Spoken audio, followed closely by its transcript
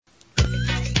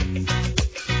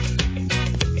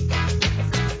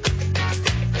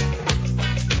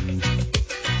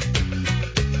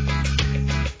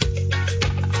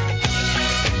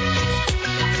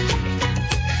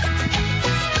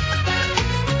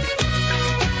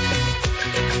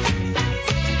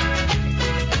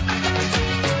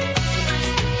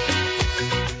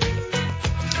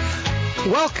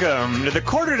Welcome to the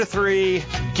Quarter to Three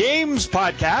Games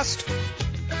Podcast.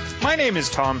 My name is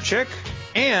Tom Chick,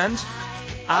 and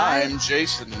I'm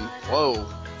Jason. Whoa.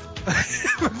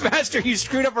 Master, you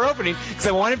screwed up our opening because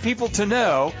I wanted people to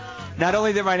know not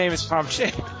only that my name is Tom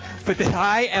Chick, but that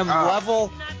I am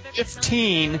level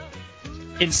 15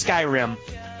 in Skyrim.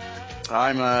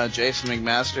 I'm Jason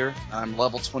McMaster. I'm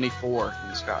level 24 in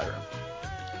Skyrim.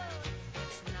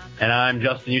 And I'm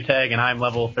Justin Utag, and I'm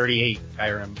level 38 in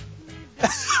Skyrim.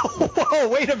 Whoa,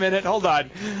 wait a minute. Hold on.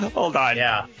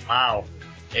 Yeah. Wow.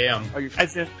 Damn.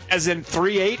 As in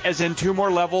 3-8, as in 2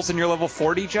 more levels and you're level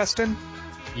 40, Justin?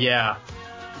 Yeah.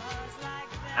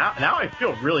 Now I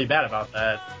feel really bad about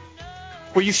that.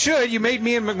 Well, you should. You made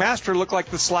me and McMaster look like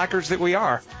the slackers that we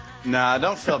are. Nah,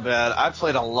 don't feel bad. I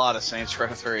played a lot of Saints Row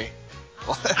 3.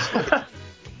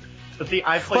 But see,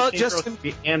 I played Saints Row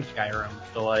 3 and Skyrim,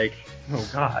 so oh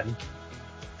god.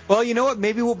 Well, you know what?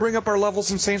 Maybe we'll bring up our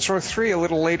levels in Saints Row 3 a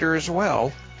little later as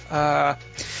well.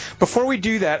 Before we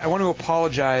do that, I want to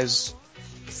apologize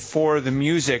for the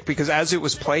music, because as it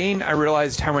was playing, I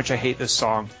realized how much I hate this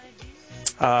song.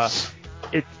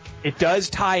 It does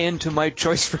tie into my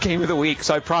choice for Game of the Week,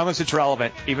 so I promise it's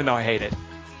relevant, even though I hate it.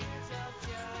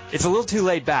 It's a little too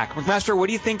laid back. McMaster, what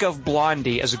do you think of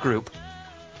Blondie as a group?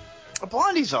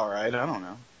 Blondie's alright, I don't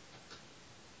know.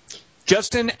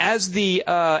 Justin, as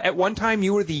at one time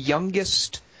you were the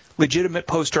youngest legitimate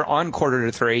poster on Quarter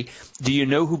to Three. Do you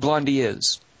know who Blondie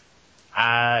is?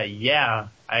 Yeah.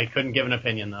 I couldn't give an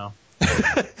opinion, though.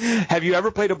 Have you ever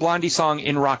played a Blondie song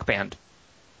in Rock Band?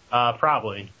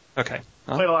 Probably. Okay.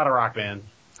 Played a lot of Rock Bands.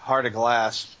 Heart of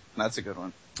Glass. That's a good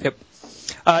one. Yep.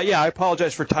 Yeah, I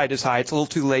apologize for Tide is High. It's a little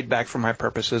too laid back for my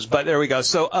purposes, but there we go.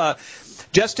 So,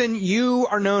 Justin, you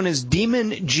are known as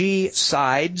Demon G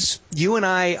Sides. You and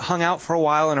I hung out for a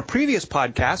while in a previous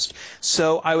podcast,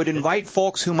 so I would invite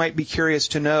folks who might be curious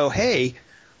to know, hey,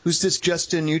 who's this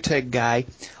Justin Uteg guy?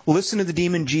 Listen to the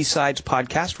Demon G Sides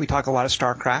podcast. We talk a lot of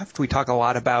StarCraft. We talk a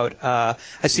lot about, I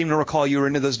seem to recall you were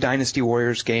into those Dynasty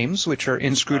Warriors games, which are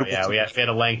inscrutable. Oh, yeah, we had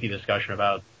a lengthy discussion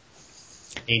about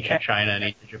ancient China and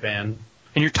ancient Japan.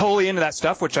 And you're totally into that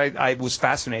stuff, which I was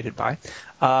fascinated by.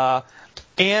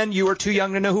 And you are too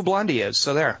young to know who Blondie is,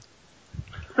 so there.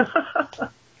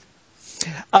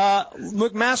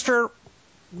 McMaster,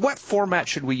 what format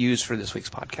should we use for this week's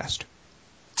podcast?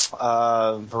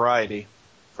 Variety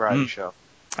show.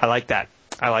 I like that.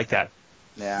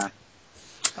 Yeah.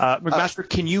 McMaster,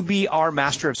 can you be our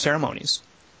master of ceremonies?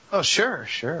 Oh,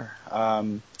 sure.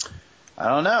 I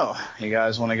don't know. You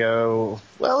guys want to go?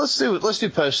 Well, let's do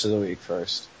post of the week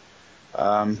first.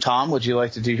 Tom, would you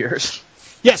like to do yours?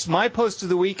 Yes, my post of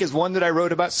the week is one that I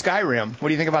wrote about Skyrim. What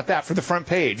do you think about that for the front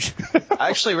page? I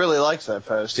actually really liked that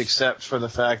post, except for the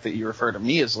fact that you refer to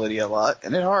me as Lydia a lot,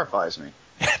 and it horrifies me.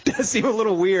 It does seem a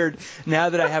little weird now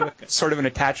that I have sort of an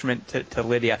attachment to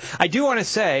Lydia. I do want to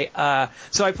say,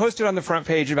 so I posted on the front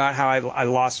page about how I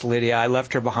lost Lydia. I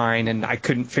left her behind, and I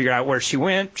couldn't figure out where she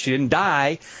went. She didn't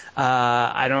die.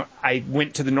 I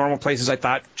went to the normal places I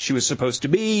thought she was supposed to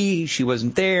be. She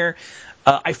wasn't there.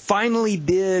 I finally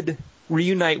did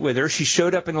reunite with her. She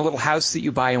showed up in the little house that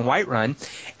you buy in Whiterun,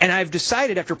 and I've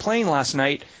decided after playing last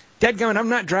night, dadgummit, I'm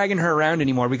not dragging her around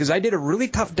anymore because I did a really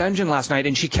tough dungeon last night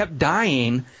and she kept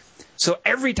dying. So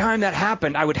every time that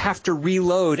happened, I would have to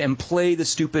reload and play the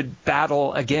stupid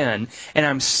battle again. And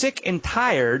I'm sick and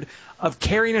tired of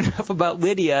caring enough about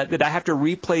Lydia that I have to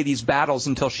replay these battles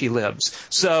until she lives.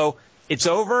 So it's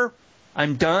over.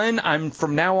 I'm done. I'm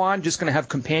from now on just going to have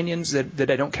companions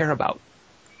that I don't care about.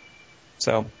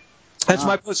 So that's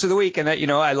my post of the week. And that,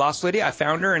 I lost Lydia. I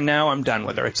found her and now I'm done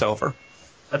with her. It's over.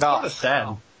 That's kind of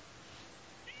sad.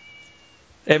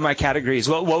 In my categories.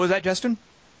 Well, what was that, Justin?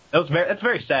 That's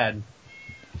very sad.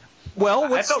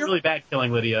 Well, I felt really bad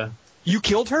killing Lydia. You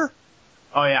killed her?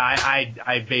 Oh yeah,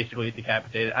 I basically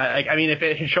decapitated. I mean, if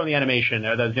it had shown the animation,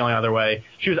 that was the only other way.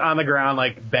 She was on the ground,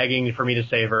 begging for me to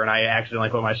save her, and I accidentally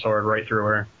put my sword right through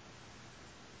her.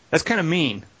 That's kind of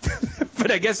mean.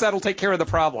 But I guess that'll take care of the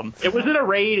problem. It was in a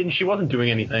raid, and she wasn't doing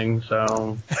anything,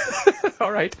 so...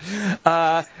 All right.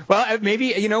 Well,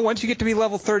 maybe, once you get to be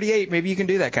level 38, maybe you can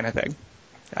do that kind of thing.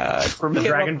 For me, the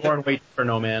Dragonborn waits for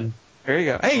no man. There you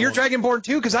go. Hey, you're Dragonborn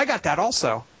too, because I got that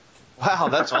also. Wow,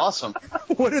 that's awesome.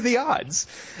 What are the odds?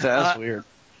 That's weird.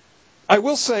 I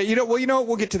will say,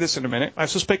 we'll get to this in a minute. I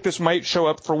suspect this might show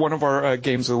up for one of our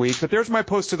games of the week, but there's my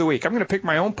post of the week. I'm going to pick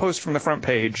my own post from the front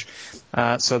page.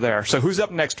 So there. So who's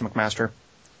up next, McMaster?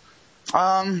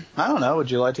 I don't know. Would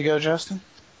you like to go, Justin?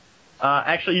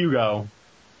 Actually, you go.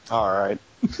 All right.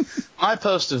 My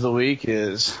post of the week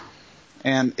is,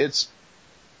 and it's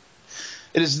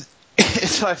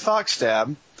by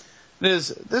Foxstab.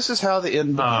 This is how the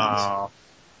end begins. Oh.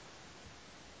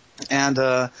 And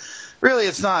really,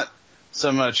 it's not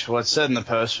so much what's said in the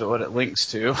post, but what it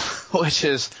links to, which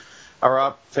is a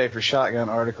rock, paper, shotgun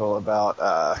article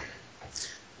about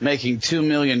making 2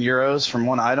 million euros from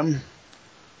one item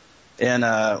in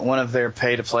one of their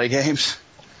pay-to-play games.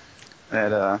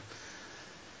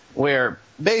 Where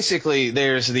basically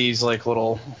there's these like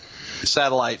little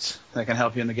satellites that can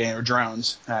help you in the game, or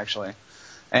drones, actually.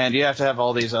 And you have to have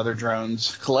all these other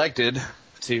drones collected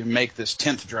to make this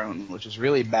 10th drone, which is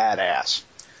really badass.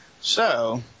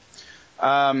 So,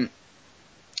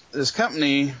 this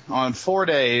company, on 4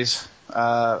 days,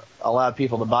 allowed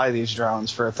people to buy these drones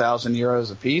for 1,000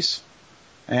 euros a piece,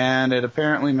 and it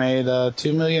apparently made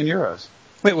 2 million euros.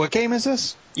 Wait, what game is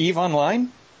this? EVE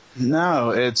Online?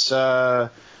 No, it's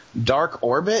Dark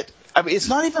Orbit. I mean, it's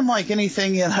not even like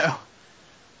anything,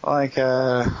 like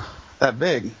that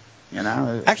big.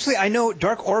 Actually, I know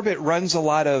Dark Orbit runs a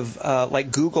lot of like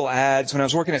Google ads. When I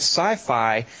was working at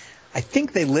Sci-Fi, I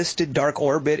think they listed Dark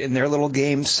Orbit in their little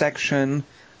games section.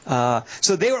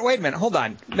 So they were. Wait a minute, hold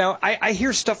on. Now I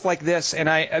hear stuff like this, and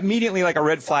I immediately like a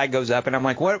red flag goes up, and I'm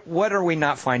like, what are we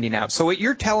not finding out? So what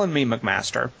you're telling me,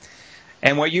 McMaster,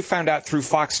 and what you found out through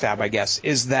Foxtab, I guess,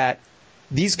 is that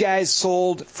these guys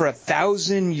sold for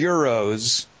 1,000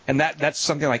 euros. And that's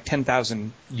something like $10,000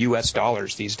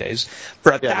 US these days.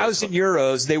 For 1,000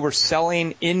 euros, they were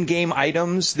selling in-game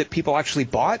items that people actually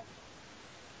bought?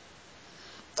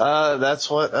 That's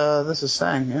what this is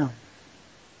saying, yeah.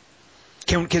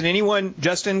 Can anyone,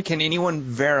 Justin,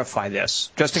 verify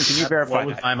this? Justin, can you verify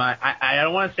that? I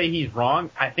don't want to say he's wrong.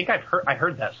 I think I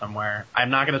heard that somewhere. I'm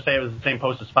not going to say it was the same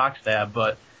post as Foxtab,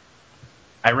 but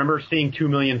I remember seeing 2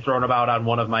 million thrown about on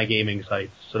one of my gaming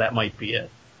sites, so that might be it.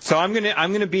 So I'm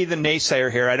gonna be the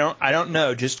naysayer here. I don't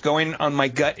know. Just going on my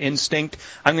gut instinct,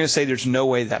 I'm gonna say there's no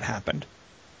way that happened.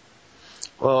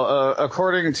 Well,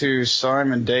 according to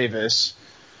Simon Davis,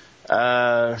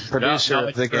 producer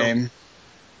of the game,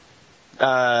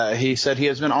 he said he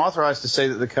has been authorized to say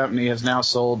that the company has now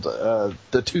sold the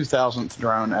 2,000th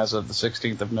drone as of the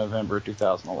 16th of November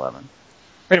 2011.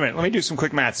 Wait a minute. Let me do some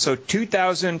quick math. So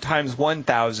 2,000 times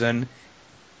 1,000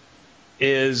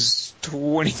 is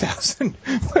 20,000.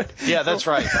 Yeah, that's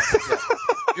right.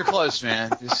 You're close,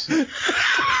 man.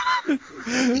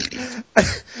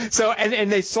 So,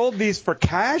 and they sold these for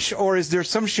cash, or is there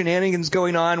some shenanigans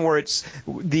going on where it's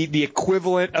the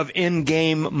equivalent of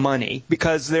in-game money?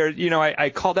 Because there, I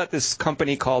called out this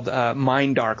company called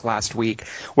Mindark last week,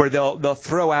 where they'll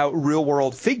throw out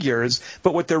real-world figures,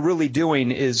 but what they're really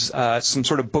doing is some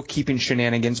sort of bookkeeping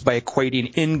shenanigans by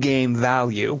equating in-game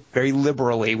value very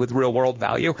liberally with real-world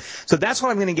value. So that's what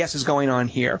I'm going to guess is going on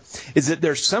here, is that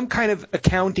there's some kind of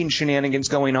accounting shenanigans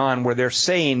going on where they're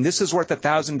saying this is worth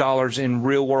 $1,000 in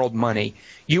real-world money.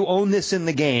 You own this in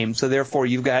the game, so therefore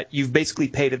you've basically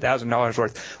paid $1,000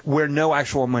 worth, where no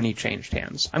actual money changed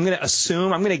hands. I'm going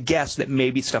to guess that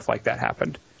maybe stuff like that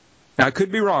happened. Now I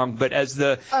could be wrong, but as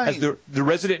the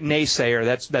resident naysayer,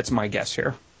 that's my guess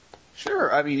here.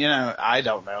 Sure. I mean, I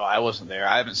don't know. I wasn't there.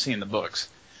 I haven't seen the books.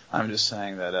 I'm just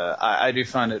saying that I do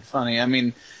find it funny. I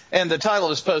mean, and the title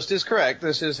of this post is correct.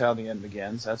 This is how the end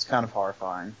begins. That's kind of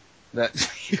horrifying. That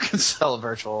you can sell a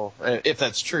virtual, if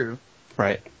that's true.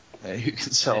 Right. You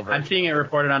can sell a virtual. I'm seeing it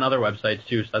reported on other websites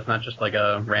too, so that's not just like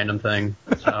a random thing.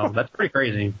 So that's pretty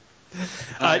crazy.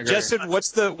 Justin,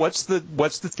 what's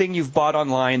the thing you've bought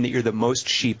online that you're the most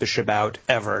sheepish about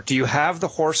ever? Do you have the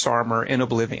horse armor in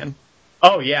Oblivion?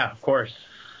 Oh yeah, of course.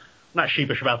 I'm not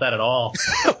sheepish about that at all.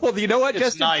 Well, you know what, It's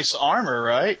Justin? nice armor,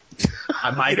 right?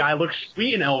 My guy looks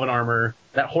sweet in elven armor.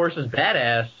 That horse is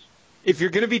badass. If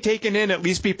you're going to be taken in, at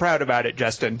least be proud about it,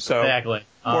 Justin. So Exactly.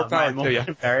 More power my to you. most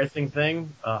embarrassing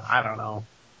thing? I don't know.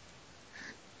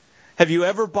 Have you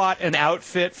ever bought an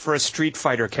outfit for a Street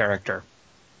Fighter character?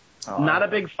 Not a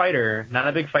big fighter. Not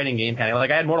a big fighting game kind of.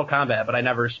 Like, I had Mortal Kombat, but I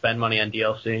never spend money on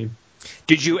DLC.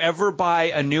 Did you ever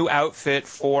buy a new outfit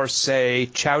for, say,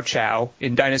 Chow Chow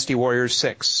in Dynasty Warriors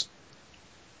 6?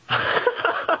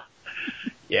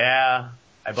 Yeah.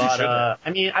 I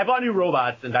bought new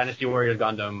robots in Dynasty Warriors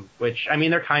Gundam, which, I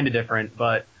mean, they're kind of different,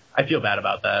 but I feel bad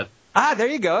about that. Ah, there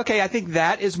you go. Okay, I think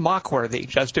that is mock-worthy,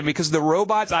 Justin, because the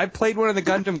robots, I played one of the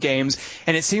Gundam games,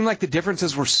 and it seemed like the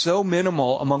differences were so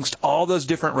minimal amongst all those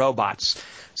different robots.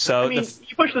 So I mean,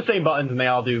 you push the same buttons, and they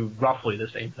all do roughly the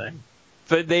same thing.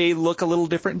 But they look a little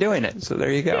different doing it, so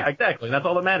there you go. Yeah, exactly. That's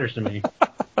all that matters to me.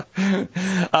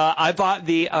 I bought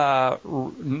the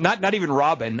not even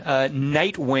Robin,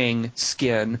 Nightwing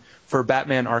skin for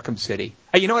Batman Arkham City.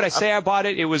 You know what I say? I bought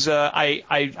it. It was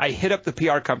I hit up the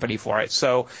PR company for it.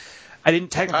 So I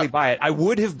didn't technically buy it. I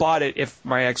would have bought it if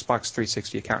my Xbox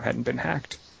 360 account hadn't been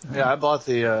hacked. Yeah, I bought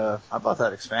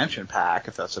that expansion pack,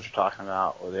 if that's what you're talking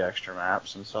about, with the extra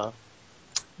maps and stuff.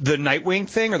 The Nightwing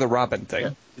thing or the Robin thing?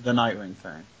 Yeah, the Nightwing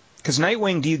thing. Because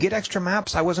Nightwing, do you get extra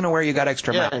maps? I wasn't aware you got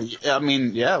extra maps. Yeah, I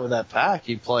mean, with that pack,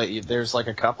 there's like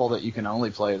a couple that you can only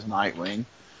play as Nightwing,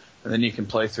 and then you can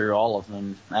play through all of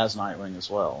them as Nightwing as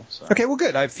well. So. Okay, well,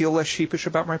 good. I feel less sheepish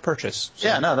about my purchase. So.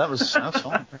 Yeah, no, that was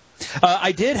fun.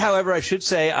 I did, however, I should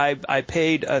say, I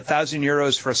paid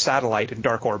 €1,000 for a satellite in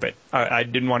dark orbit. I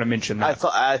didn't want to mention that.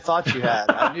 I thought you had.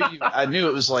 I knew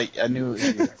it was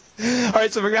you. All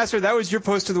right, so McMaster, that was your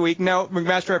post of the week. Now,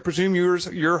 McMaster, I presume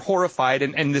you're horrified,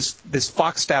 and this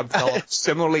Fox Stab fellow is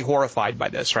similarly horrified by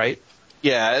this, right?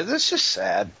 Yeah, it's just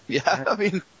sad. Yeah, I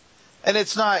mean. And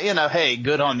it's not, hey,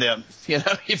 good on them.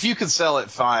 If you can sell it,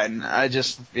 fine. I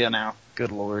just,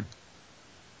 good Lord.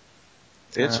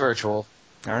 It's virtual.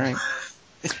 All right.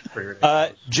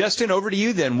 Justin, over to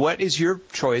you then. What is your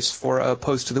choice for a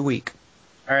post of the week?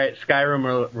 All right,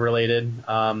 Skyrim related.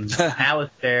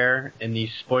 Alistair, in the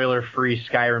spoiler-free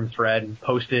Skyrim thread,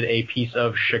 posted a piece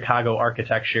of Chicago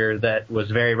architecture that was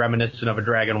very reminiscent of a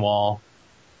dragon wall.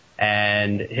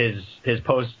 And his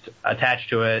post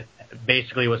attached to it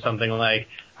basically was something like,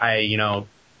 I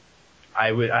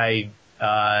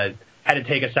had to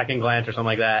take a second glance or something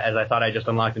like that, as I thought I just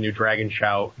unlocked a new Dragon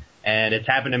Shout, and it's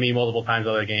happened to me multiple times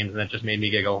in other games, and it just made me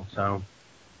giggle. So,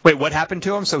 wait, what happened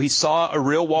to him? So he saw a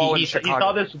real wall in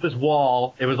Chicago. He saw this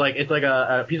wall. It's like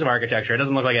a piece of architecture. It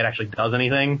doesn't look like it actually does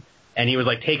anything. And he was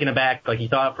like taken aback, like he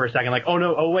thought for a second, like,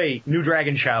 oh wait, new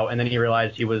Dragon Shout, and then he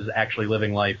realized he was actually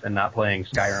living life and not playing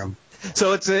Skyrim.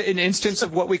 So it's an instance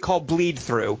of what we call bleed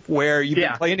through, where you've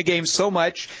been playing a game so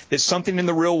much that something in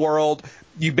the real world,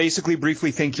 you basically briefly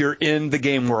think you're in the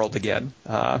game world again.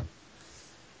 Yeah,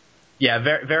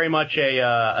 very, very much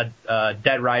a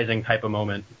Dead Rising type of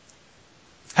moment.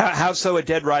 How so a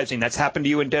Dead Rising? That's happened to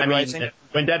you in Dead Rising?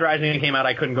 When Dead Rising came out,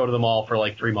 I couldn't go to the mall for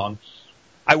like 3 months.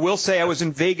 I will say I was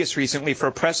in Vegas recently for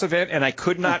a press event, and I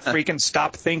could not freaking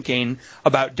stop thinking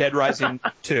about Dead Rising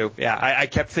 2. Yeah, I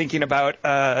kept thinking about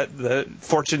the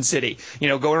Fortune City.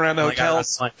 Going around the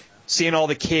hotels, seeing all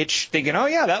the kitsch, thinking, oh,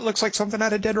 yeah, that looks like something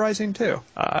out of Dead Rising 2.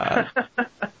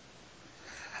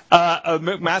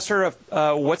 McMaster,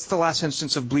 what's the last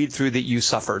instance of bleed through that you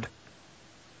suffered?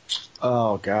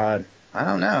 Oh, God. I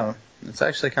don't know. It's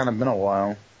actually kind of been a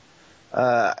while.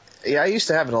 I used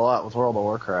to have it a lot with World of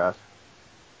Warcraft.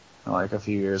 Like a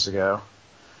few years ago.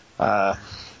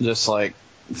 Just like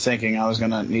thinking I was going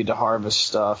to need to harvest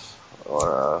stuff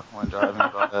or when driving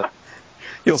about it.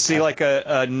 You'll see like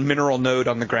a mineral node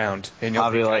on the ground. And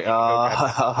I'll be like,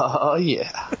 oh,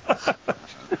 yeah.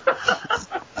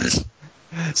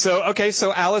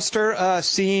 So Alistair,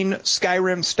 seeing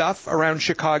Skyrim stuff around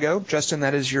Chicago. Justin,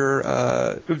 that is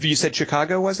your, you said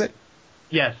Chicago, was it?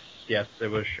 Yes, it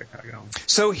was Chicago.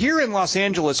 So here in Los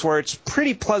Angeles, where it's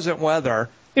pretty pleasant weather,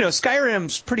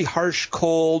 Skyrim's pretty harsh,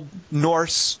 cold,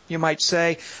 Norse, you might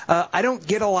say. I don't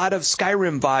get a lot of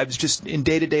Skyrim vibes just in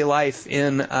day-to-day life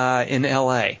in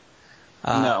L.A.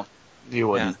 No, you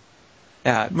wouldn't.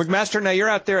 Yeah. McMaster, now you're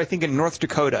out there, I think, in North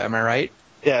Dakota, am I right?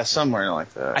 Yeah, somewhere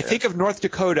like that. I think of North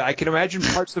Dakota. I can imagine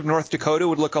parts of North Dakota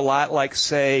would look a lot like,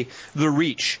 say, the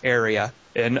Reach area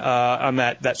and on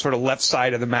that sort of left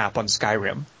side of the map on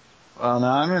Skyrim. Well, no,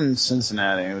 I'm in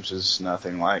Cincinnati, which is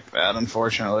nothing like that,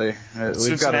 unfortunately.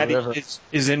 We've got a river.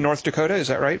 Is in North Dakota, is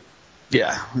that right?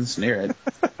 Yeah, it's near it.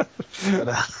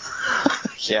 But,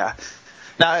 yeah.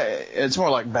 No, it's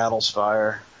more like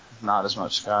Battlespire, not as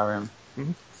much Skyrim.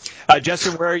 Mm-hmm.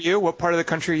 Justin, where are you? What part of the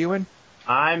country are you in?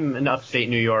 I'm in upstate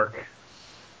New York.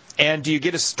 And do you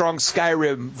get a strong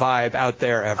Skyrim vibe out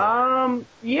there ever?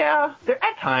 Yeah,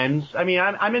 at times. I mean,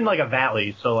 I'm in like a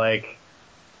valley, so like,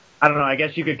 I don't know, I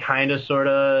guess you could kind of sort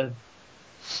of...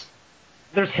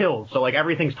 There's hills, so like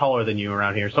everything's taller than you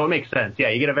around here, so it makes sense. Yeah,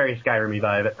 you get a very Skyrim-y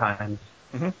vibe at times.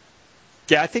 Mm-hmm.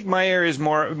 Yeah, I think my area is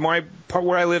my part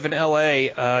where I live in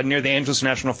L.A., near the Angeles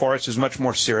National Forest, is much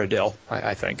more Cyrodiil,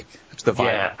 I think. That's the vibe.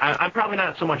 Yeah, I'm probably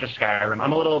not so much a Skyrim.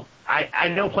 I'm a little... I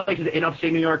know places in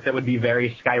upstate New York that would be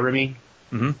very Skyrim-y,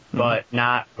 but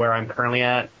not where I'm currently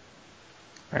at.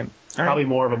 Right. Probably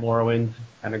more of a Morrowind,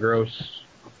 kind of gross.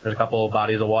 There's a couple of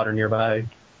bodies of water nearby.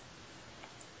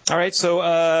 All right, so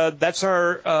those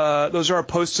are our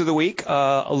posts of the week.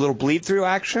 A little bleed through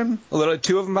action,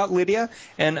 two of them about Lydia,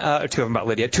 and two of them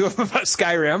about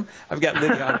Skyrim. I've got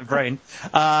Lydia on the brain,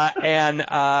 and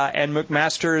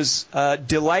McMaster's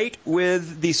delight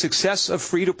with the success of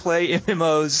free-to-play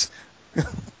MMOs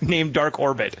named Dark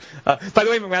Orbit. By the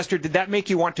way, McMaster, did that make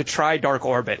you want to try Dark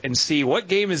Orbit and see what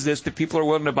game is this that people are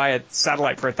willing to buy a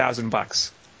satellite for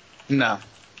 $1,000? No.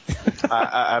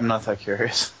 I'm not that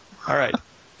curious. All right.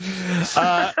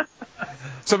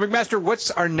 So, McMaster,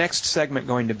 what's our next segment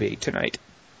going to be tonight?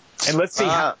 And let's see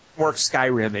how we work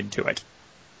Skyrim into it.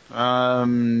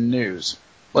 News.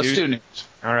 Let's do news.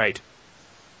 All right.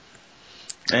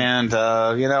 And,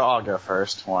 I'll go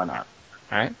first. Why not?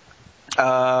 All right.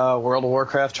 World of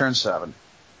Warcraft turned 7.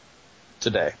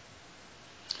 Today.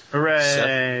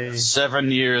 Hooray!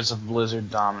 7 years of Blizzard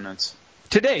dominance.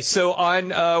 Today, so on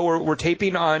we're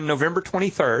taping on November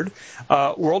 23rd.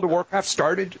 World of Warcraft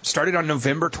started on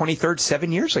November 23rd,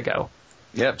 7 years ago.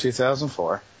 Yep,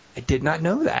 2004. I did not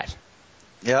know that.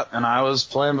 Yep, and I was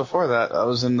playing before that. I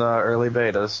was in the early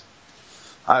betas.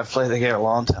 I've played the game a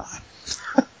long time.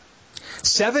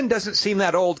 7 doesn't seem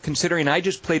that old, considering I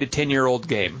just played a 10-year-old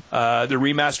game, the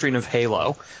remastering of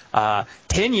Halo.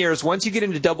 10 years, once you get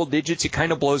into double digits, it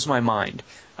kind of blows my mind.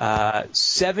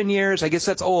 7 years, I guess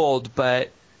that's old, but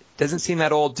doesn't seem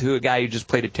that old to a guy who just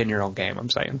played a 10-year-old game,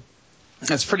 I'm saying.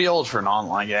 It's pretty old for an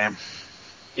online game.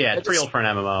 Yeah, it's pretty old for an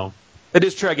MMO. It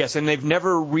is true, I guess, and they've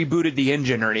never rebooted the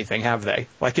engine or anything, have they?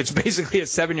 Like, it's basically a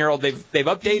 7-year-old. They've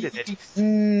updated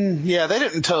it. Yeah, they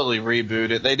didn't totally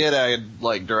reboot it. They did add,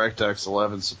 like, DirectX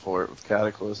 11 support with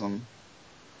Cataclysm.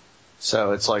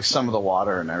 So it's like some of the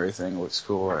water and everything looks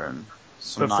cooler. And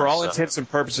some but for all intents and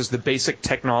purposes, the basic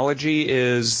technology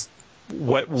is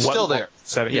what still there.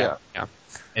 7, yeah.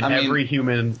 And every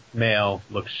human male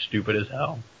looks stupid as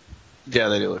hell. Yeah,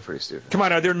 they do look pretty stupid. Come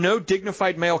on, are there no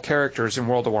dignified male characters in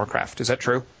World of Warcraft? Is that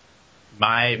true?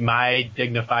 My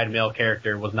dignified male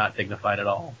character was not dignified at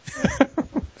all.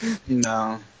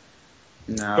 No.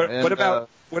 But and, what about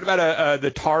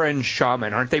the Tauren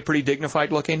shaman? Aren't they pretty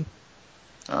dignified looking?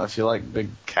 If you like big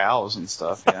cows and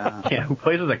stuff, yeah. Yeah, who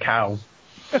plays as a cow?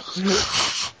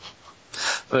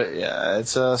 But yeah,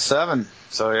 it's 7.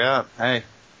 So yeah, hey.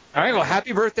 All right, well,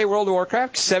 happy birthday, World of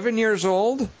Warcraft. 7 years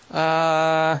old.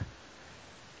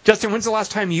 Justin, when's the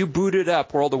last time you booted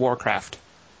up World of Warcraft?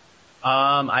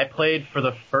 I played for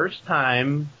the first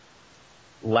time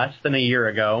less than a year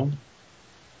ago.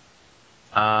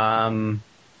 I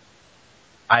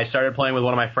started playing with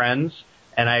one of my friends,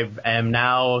 and I am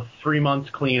now 3 months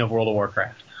clean of World of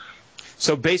Warcraft.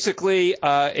 So basically,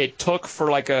 it took for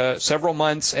like several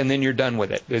months, and then you're done with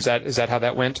it. Is that how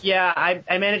that went? Yeah,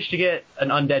 I managed to get an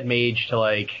undead mage to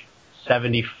like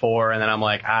 74, and then I'm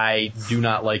like, I do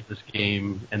not like this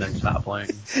game, and then stop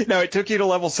playing. No, it took you to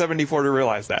level 74 to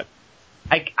realize that.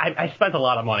 I spent a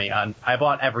lot of money on. I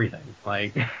bought everything.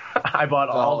 Like, I bought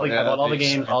all the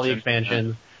games, all the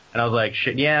expansions, and I was like,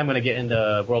 shit, yeah, I'm gonna get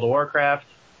into World of Warcraft.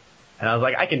 And I was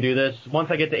like, I can do this. Once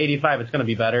I get to 85, it's going to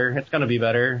be better. It's going to be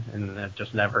better. And it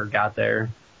just never got there.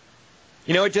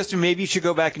 You know what, Justin? Maybe you should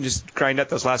go back and just grind out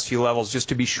those last few levels just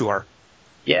to be sure.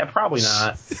 Yeah, probably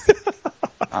not.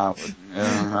 I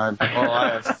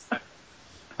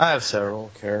have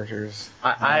several characters.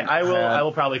 I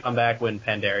will probably come back when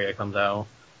Pandaria comes out.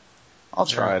 I'll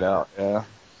try it out, yeah.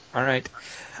 All right.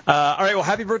 Well,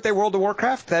 happy birthday, World of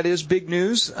Warcraft. That is big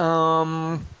news.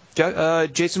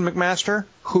 Jason McMaster,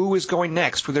 who is going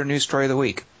next with their news story of the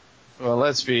week? Well,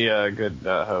 let's be a good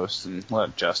host and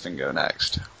let Justin go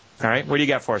next. All right. What do you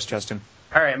got for us, Justin?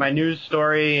 All right. My news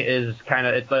story is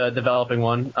it's a developing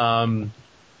one.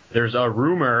 There's a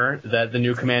rumor that the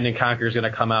new Command & Conquer is going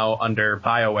to come out under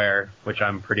BioWare, which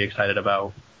I'm pretty excited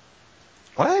about.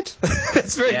 What?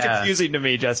 That's very confusing to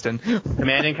me, Justin.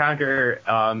 Command & Conquer,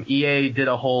 EA did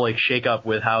a whole like shake up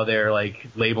with how they're like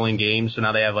labeling games. So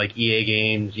now they have like EA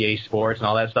Games, EA Sports, and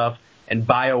all that stuff. And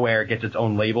BioWare gets its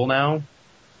own label now.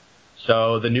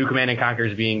 So the new Command & Conquer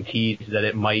is being teased that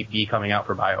it might be coming out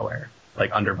for BioWare,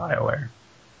 like under BioWare.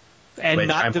 And which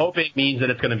I'm hoping means that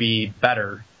it's going to be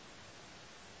better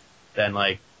than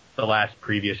like the last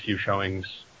previous few showings.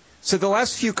 So the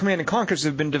last few Command & Conquers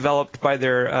have been developed by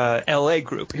their LA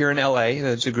group. Here in LA,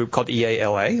 there's a group called EA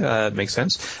LA. Makes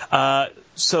sense.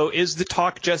 So is the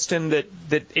talk, Justin, that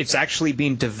it's actually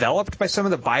being developed by some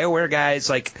of the BioWare guys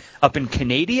like up in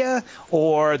Canada,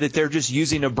 or that they're just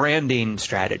using a branding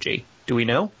strategy? Do we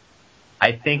know?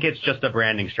 I think it's just a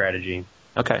branding strategy.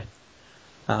 Okay.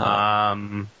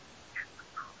 And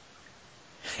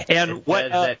it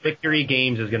says that Victory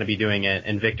Games is going to be doing it,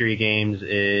 and Victory Games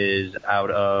is out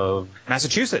of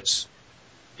Massachusetts.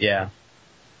 Yeah.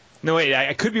 No, wait,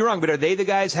 I could be wrong, but are they the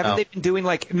guys? Haven't they been doing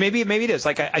like maybe it is?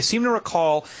 Like I seem to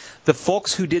recall the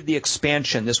folks who did the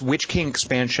expansion, this Witch King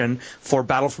expansion for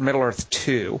Battle for Middle-earth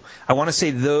 2. I want to say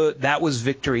that was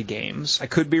Victory Games. I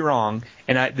could be wrong,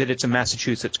 and that it's a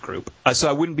Massachusetts group. So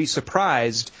I wouldn't be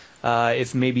surprised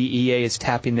if maybe EA is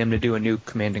tapping them to do a new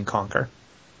Command & Conquer.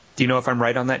 Do you know if I'm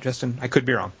right on that, Justin? I could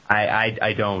be wrong.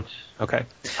 I don't. Okay.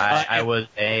 I was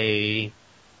a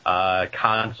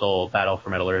console Battle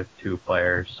for Middle-earth 2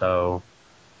 player, so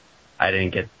I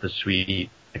didn't get the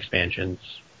sweet expansions.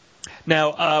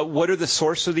 Now, what are the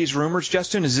source of these rumors,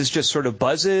 Justin? Is this just sort of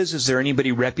buzzes? Is there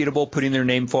anybody reputable putting their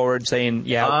name forward saying,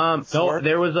 yeah? No,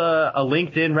 there was a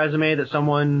LinkedIn resume that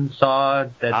someone saw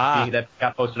that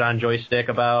got posted on Joystick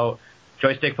about.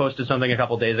 Joystick posted something a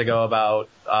couple days ago about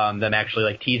them actually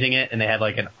like teasing it, and they had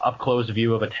like an up close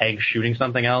view of a tank shooting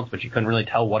something else, but you couldn't really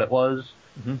tell what it was.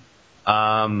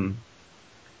 Mm-hmm.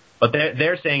 But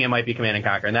they're saying it might be Command and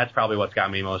Conquer, and that's probably what's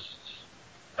got me most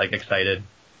like excited.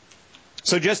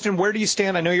 So, Justin, where do you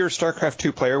stand? I know you're a StarCraft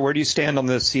 2 player. Where do you stand on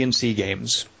the CNC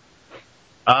games?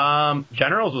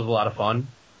 Generals was a lot of fun.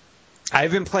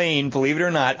 I've been playing, believe it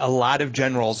or not, a lot of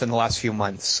Generals in the last few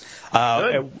months.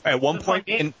 At one point,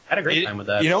 I had a great time with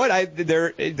that. You know what?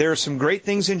 There are some great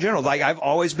things in Generals. Like, I've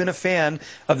always been a fan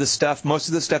of the stuff, most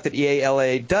of the stuff that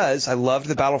EA/LA does. I loved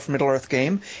the Battle for Middle-earth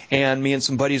game, and me and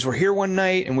some buddies were here one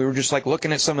night, and we were just like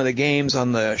looking at some of the games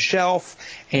on the shelf,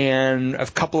 and a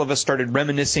couple of us started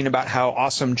reminiscing about how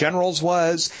awesome Generals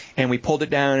was, and we pulled it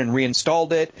down and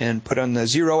reinstalled it and put on the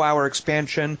 0-hour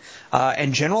expansion.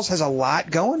 And Generals has a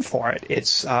lot going for it.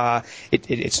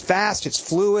 It's fast, it's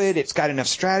fluid, it's got enough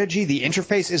strategy. The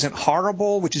interface isn't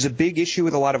horrible, which is a big issue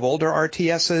with a lot of older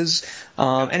RTSs,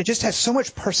 and it just has so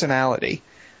much personality.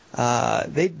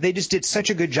 They just did such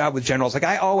a good job with Generals. Like,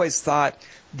 I always thought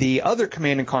the other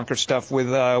Command and Conquer stuff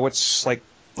with what's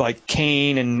like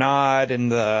Kane and Nod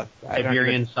and the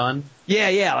Iberian Sun.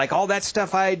 Yeah, like all that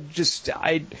stuff.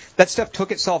 That stuff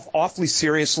took itself awfully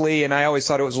seriously, and I always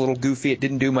thought it was a little goofy. It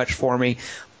didn't do much for me.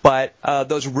 But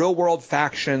those real-world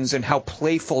factions and how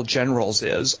playful Generals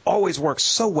is always works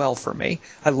so well for me.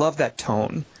 I love that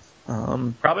tone.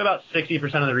 Probably about 60%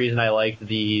 of the reason I liked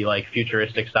the like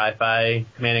futuristic sci-fi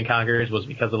Command and Conquers was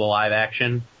because of the live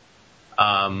action.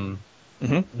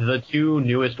 The two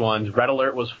newest ones, Red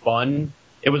Alert was fun.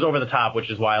 It was over the top, which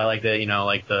is why I liked it. You know,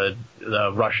 like the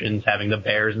Russians having the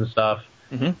bears and stuff.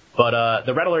 Mm-hmm. But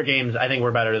the Red Alert games, I think,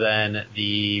 were better than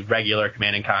the regular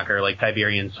Command and Conquer, like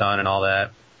Tiberian Sun and all that.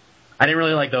 I didn't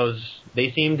really like those. They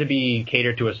seem to be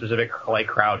catered to a specific like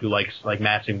crowd who likes like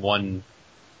massing one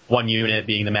unit,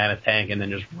 being the mammoth tank, and then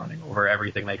just running over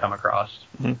everything they come across.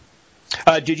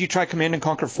 Mm-hmm. Did you try Command and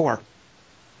Conquer 4?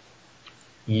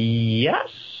 Yes,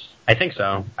 I think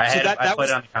so. I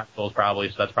played it on the consoles probably,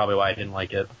 so that's probably why I didn't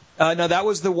like it. No, that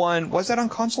was the one. Was that on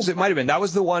consoles? It might have been. That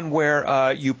was the one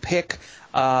where you pick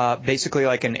basically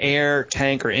like an air,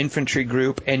 tank, or infantry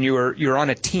group, and you're on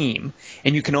a team,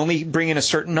 and you can only bring in a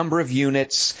certain number of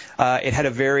units.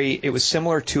 It was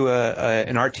similar to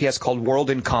an RTS called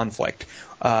World in Conflict,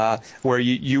 where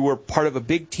you were part of a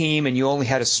big team and you only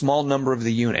had a small number of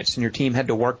the units, and your team had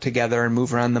to work together and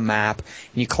move around the map,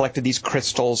 and you collected these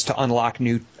crystals to unlock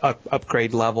new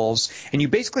upgrade levels, and you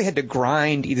basically had to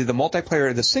grind either the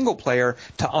multiplayer or the single player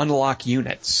to unlock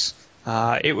units.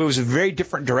 It was a very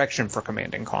different direction for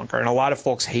Command and Conquer, and a lot of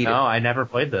folks hated it. No, I never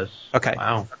played this. Okay.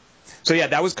 Wow. So yeah,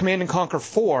 that was Command and Conquer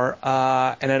 4,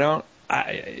 and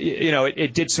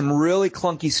it did some really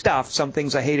clunky stuff, some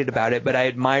things I hated about it, but I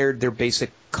admired their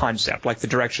basic concept, like the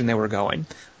direction they were going.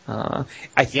 I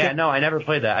never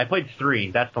played that. I played 3.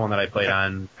 That's the one that I played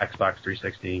on Xbox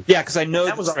 360. Yeah, because I know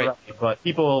that was alright, but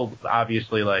people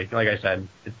obviously, like I said,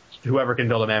 it's whoever can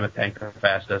build a mammoth tank the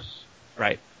fastest.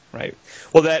 Right.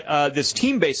 Well, this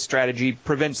team-based strategy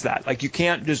prevents that. Like, you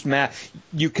can't just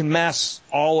you can mass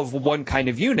all of one kind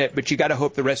of unit, but you got to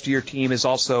hope the rest of your team is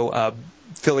also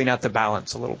filling out the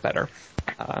balance a little better.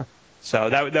 So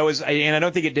that was, and I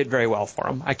don't think it did very well for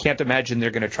them. I can't imagine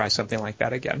they're going to try something like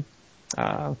that again.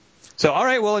 So all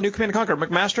right, well, a new Command & Conquer.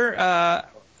 McMaster,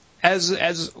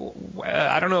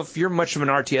 I don't know if you're much of an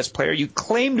RTS player. You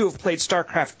claim to have played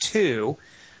StarCraft 2.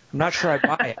 I'm not sure I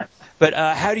buy it. But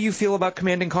how do you feel about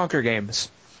Command & Conquer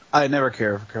games? I never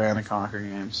cared for Command & Conquer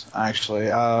games, actually.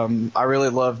 I really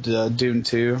loved Doom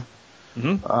 2.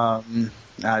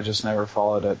 Mm-hmm. I just never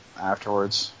followed it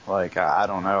afterwards. Like, I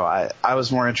don't know. I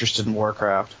was more interested in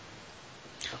Warcraft.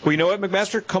 Well, you know what,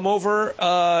 McMaster? Come over,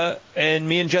 and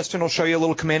me and Justin will show you a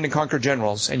little Command & Conquer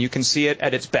Generals, and you can see it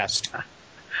at its best.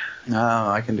 No,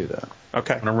 I can do that.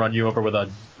 Okay. I'm going to run you over with a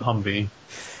Humvee.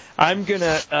 I'm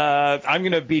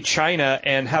gonna be China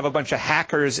and have a bunch of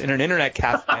hackers in an internet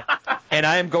cafe, and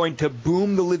I am going to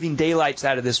boom the living daylights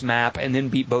out of this map and then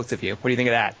beat both of you. What do you think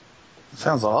of that?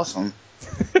 Sounds awesome.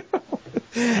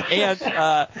 And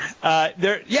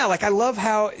I love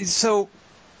how. So,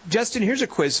 Justin, here's a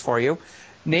quiz for you.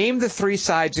 Name the 3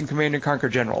 sides in Command & Conquer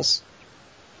Generals.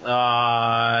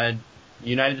 United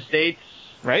States,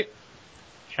 right?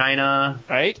 China,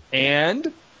 right?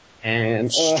 And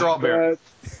Strawberry.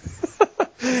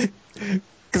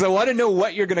 Because I want to know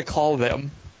what you're going to call them.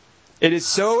 It is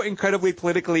so incredibly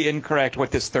politically incorrect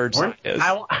what this third sign is.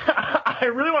 I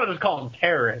really want to just call them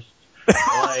terrorists.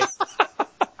 Like,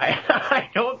 I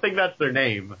don't think that's their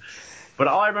name. But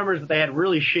all I remember is that they had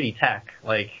really shitty tech.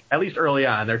 Like, at least early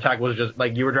on, their tech was just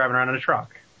like you were driving around in a truck.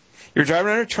 You're driving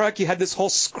around a truck, you had this whole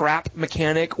scrap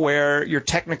mechanic where your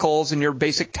technicals and your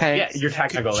basic tanks... Yeah, your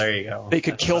technical, there you go. They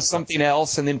could kill something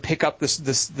else and then pick up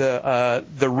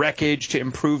the wreckage to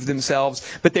improve themselves.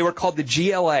 But they were called the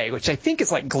GLA, which I think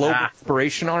is like Global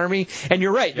Liberation Army. And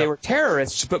you're right, they were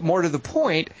terrorists, but more to the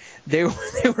point, they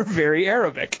were very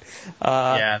Arabic.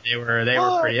 Yeah, they were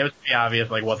pretty... It was pretty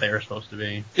obvious like what they were supposed to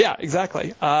be. Yeah,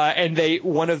 exactly. And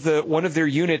one of their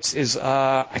units is...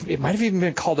 it might have even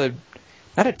been called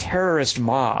not a terrorist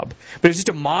mob, but it's just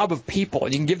a mob of people.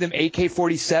 And you can give them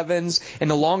AK-47s, and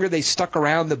the longer they stuck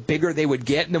around, the bigger they would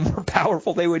get and the more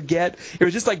powerful they would get. It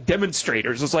was just like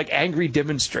demonstrators. It was like angry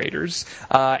demonstrators.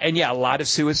 And yeah, a lot of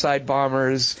suicide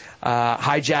bombers,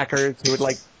 hijackers who would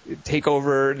like take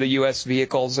over the U.S.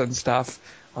 vehicles and stuff.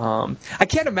 I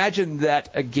can't imagine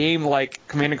that a game like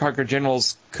Command & Conquer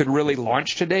Generals could really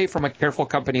launch today from a careful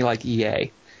company like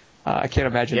EA. I can't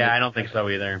imagine. Yeah, I don't think so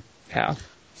either. Yeah,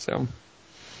 so...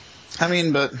 I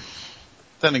mean, but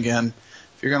then again,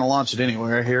 if you're going to launch it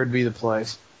anywhere, here would be the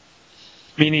place.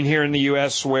 Meaning here in the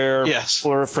U.S. where Yes.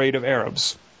 people are afraid of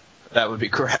Arabs. That would be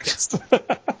correct.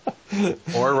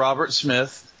 Or Robert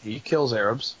Smith. He kills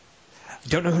Arabs.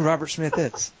 Don't know who Robert Smith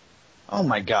is. Oh,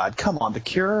 my God. Come on. The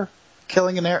Cure?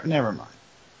 Killing an Arab? Never mind.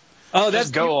 Oh, that's...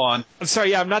 Just go on. I'm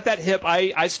sorry, yeah, I'm not that hip.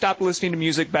 I stopped listening to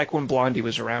music back when Blondie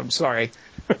was around. Sorry.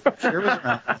 Cure was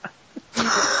around.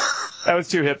 That was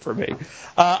too hip for me.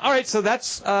 All right, so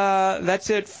that's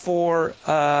it for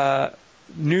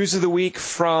news of the week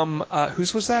from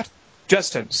whose was that?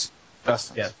 Justin's.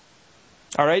 Justin's. Yeah.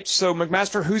 All right, so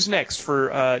McMaster, who's next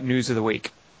for news of the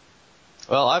week?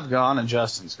 Well, I've gone and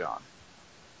Justin's gone.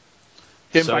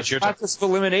 In So my it's your turn. process of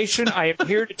elimination, I am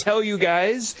here to tell you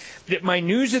guys that my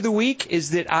news of the week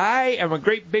is that I am a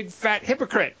great big fat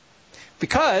hypocrite.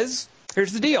 Because...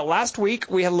 here's the deal. Last week,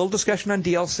 we had a little discussion on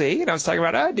DLC, and I was talking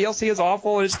about, DLC is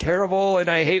awful, and it's terrible, and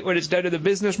I hate what it's done to the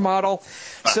business model.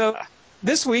 So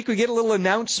this week, we get a little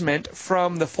announcement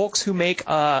from the folks who make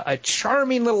a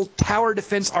charming little tower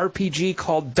defense RPG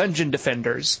called Dungeon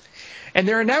Defenders. And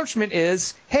their announcement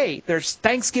is, hey, there's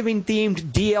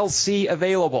Thanksgiving-themed DLC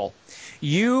available.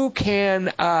 You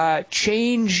can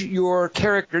change your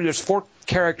character. There's 4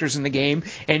 characters in the game,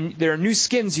 and there are new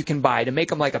skins you can buy to make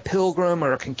them like a pilgrim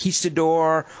or a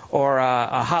conquistador or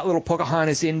a hot little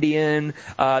Pocahontas Indian.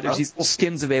 There's these little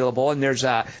skins available, and there's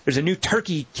a new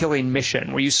turkey killing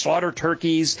mission where you slaughter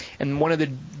turkeys, and one of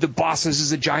the bosses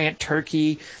is a giant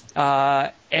turkey.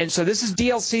 And so this is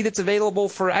DLC that's available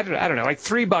for I don't know, like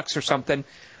 $3 or something.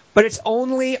 But it's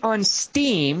only on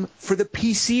Steam for the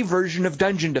PC version of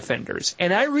Dungeon Defenders.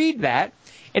 And I read that,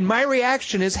 and my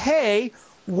reaction is, hey,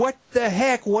 what the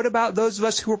heck? What about those of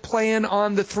us who are playing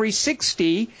on the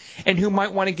 360 and who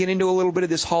might want to get into a little bit of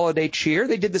this holiday cheer?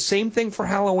 They did the same thing for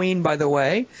Halloween, by the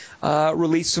way.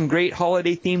 Released some great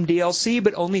holiday-themed DLC,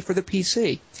 but only for the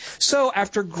PC. So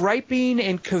after griping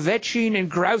and kvetching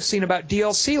and grousing about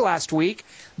DLC last week,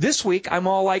 this week I'm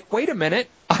all like, wait a minute.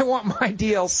 I want my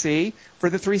DLC for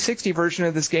the 360 version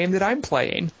of this game that I'm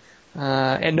playing.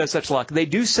 And no such luck. They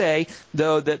do say,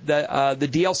 though, that the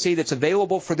DLC that's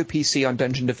available for the PC on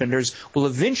Dungeon Defenders will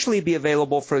eventually be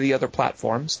available for the other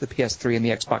platforms, the PS3 and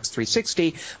the Xbox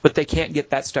 360, but they can't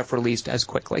get that stuff released as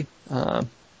quickly.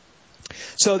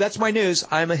 So that's my news.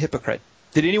 I'm a hypocrite.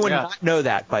 Did anyone not know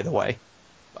that, by the way?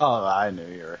 Oh, I knew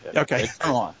you were a hypocrite. Okay.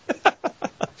 Come on.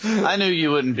 I knew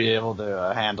you wouldn't be able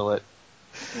to handle it.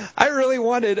 I really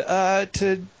wanted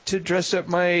to dress up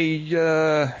my,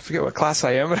 I forget what class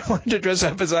I am, but I wanted to dress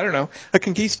up as, I don't know, a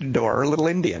conquistador or a little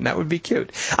Indian. That would be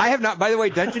cute. I have not, by the way,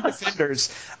 Dungeon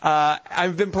Defenders,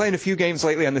 I've been playing a few games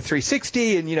lately on the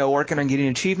 360 and, working on getting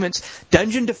achievements.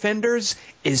 Dungeon Defenders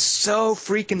is so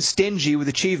freaking stingy with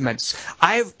achievements.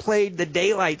 I've played the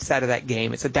daylights out of that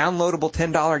game. It's a downloadable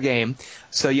 $10 game,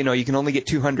 so, you can only get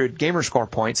 200 gamerscore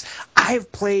points.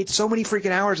 I've played so many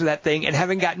freaking hours of that thing and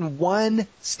haven't gotten one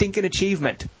stinking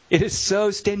achievement. It is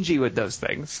so stingy with those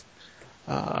things.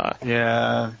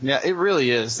 Yeah, it really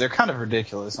is. They're kind of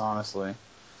ridiculous, honestly.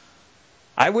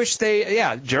 I wish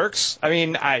jerks. I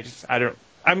mean, I don't.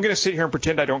 I'm going to sit here and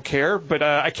pretend I don't care, but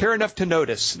I care enough to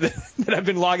notice that I've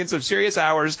been logging some serious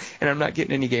hours and I'm not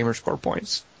getting any gamer score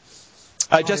points.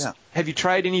 Have you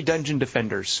tried any Dungeon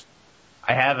Defenders?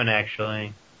 I haven't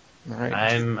actually. All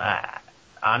right.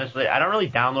 honestly, I don't really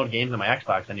download games on my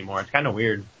Xbox anymore. It's kind of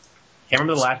weird. Can't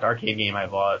remember the last arcade game I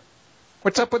bought.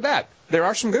 What's up with that? There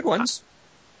are some good ones.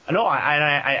 No,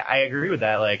 I agree with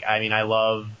that. Like, I mean, I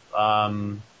love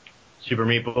Super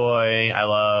Meat Boy. I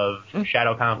love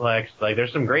Shadow Complex. Like,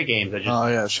 there's some great games. Oh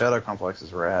yeah, Shadow Complex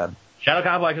is rad. Shadow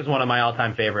Complex is one of my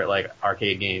all-time favorite like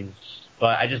arcade games.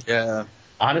 But I just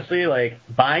honestly, like,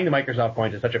 buying the Microsoft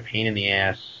points is such a pain in the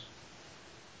ass.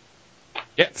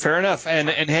 Yeah, fair enough. And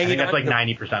hanging I think that's on like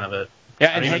 90% of it.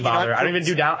 Yeah, I don't even bother. I don't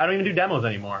even do demos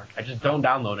anymore. I just don't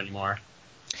download anymore.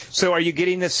 So are you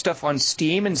getting this stuff on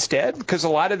Steam instead? Because a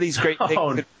lot of these great things.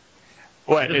 I'm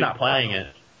just not playing it.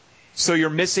 So you're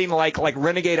missing like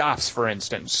Renegade Ops, for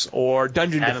instance, or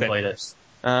Dungeon Defenders. Haven't played it.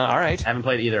 All right. Haven't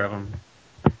played either of them.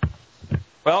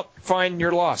 Well, fine,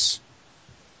 your loss.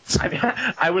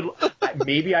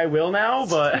 Maybe I will now,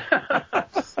 but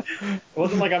it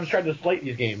wasn't like I was trying to slight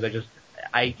these games.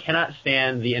 I cannot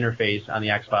stand the interface on the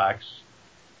Xbox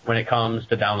when it comes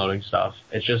to downloading stuff.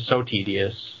 It's just so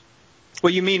tedious.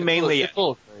 Well, you mean mainly... It's a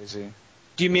little crazy.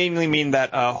 Do you mainly mean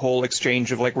that whole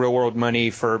exchange of like real-world money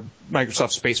for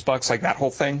Microsoft Space Bucks, like that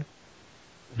whole thing?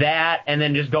 That, and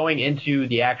then just going into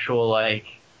the actual, like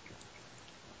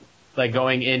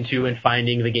going into and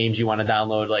finding the games you want to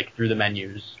download, like, through the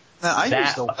menus. Now, I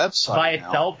use the website by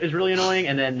itself is really annoying,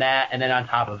 and then on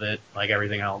top of it, like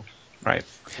everything else. Right.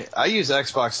 I use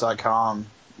Xbox.com,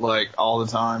 like, all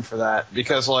the time for that,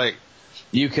 because, like,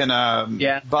 you can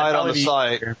buy it on the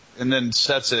site, and then it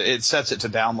sets it to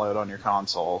download on your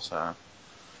console, so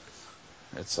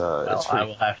it's I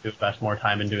will have to invest more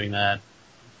time in doing that.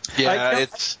 Yeah,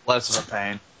 it's less of a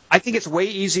pain. I think it's way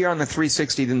easier on the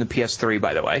 360 than the PS3,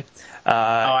 by the way.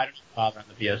 I don't bother on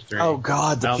the PS3. Oh,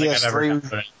 God, the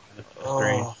PS3.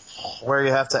 Where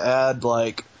you have to add,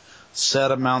 like,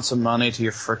 set amounts of money to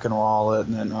your frickin' wallet,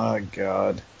 and then, oh,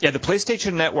 God. Yeah, the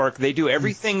PlayStation Network, they do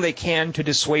everything they can to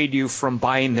dissuade you from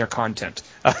buying their content.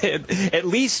 At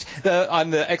least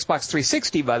on the Xbox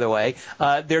 360, by the way,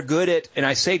 they're good at, and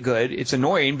I say good, it's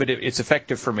annoying, but it's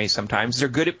effective for me sometimes. They're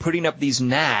good at putting up these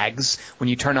nags when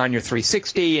you turn on your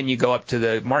 360 and you go up to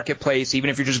the marketplace, even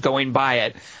if you're just going by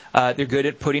it. They're good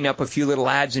at putting up a few little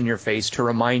ads in your face to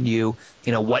remind you,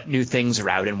 what new things are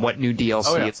out and what new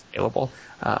DLC is available.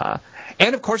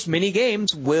 And, of course, many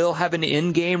games will have an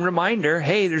in-game reminder,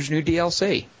 hey, there's new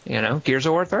DLC. Gears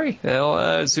of War 3.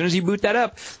 As soon as you boot that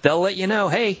up, they'll let you know,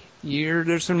 hey,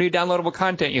 there's some new downloadable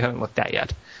content you haven't looked at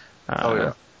yet.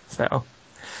 So,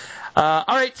 all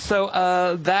right,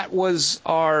 so that was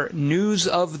our news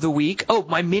of the week. Oh,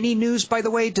 my mini news, by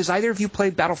the way, does either of you play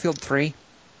Battlefield 3?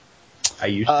 I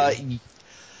used to.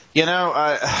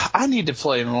 I need to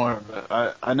play more,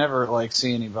 but I never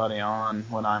see anybody on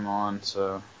when I'm on,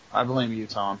 so I blame you,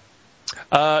 Tom.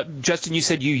 Justin, you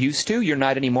said you used to. You're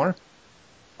not anymore?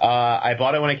 I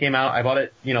bought it when it came out. I bought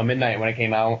it, midnight when it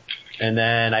came out, and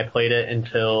then I played it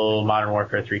until Modern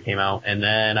Warfare 3 came out, and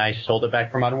then I sold it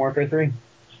back for Modern Warfare 3.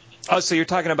 Oh, so you're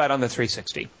talking about on the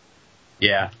 360?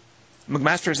 Yeah.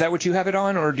 McMaster, is that what you have it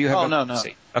on, or do you have it on PC?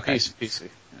 No. Okay. PC.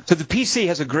 So the PC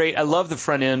has I love the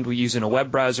front end. We use in a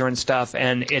web browser and stuff,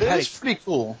 and it is pretty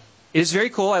cool. It is very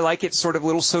cool. I like its sort of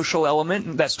little social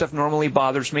element. That stuff normally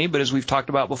bothers me, but as we've talked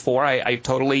about before, I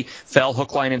totally fell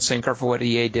hook, line, and sinker for what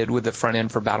EA did with the front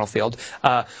end for Battlefield.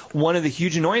 One of the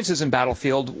huge annoyances in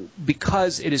Battlefield,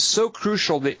 because it is so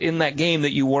crucial that in that game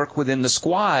that you work within the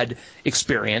squad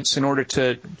experience in order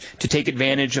to take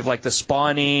advantage of like the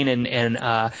spawning and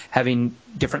having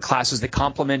different classes that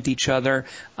complement each other.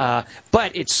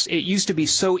 But it used to be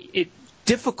so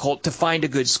difficult to find a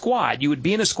good squad. You would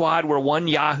be in a squad where one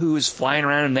Yahoo is flying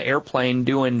around in the airplane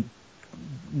doing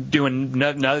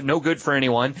no good for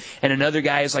anyone, and another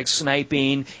guy is like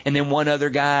sniping, and then one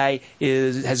other guy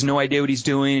has no idea what he's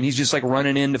doing, and he's just like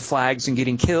running into flags and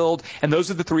getting killed. And those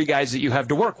are the three guys that you have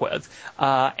to work with.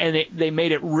 And they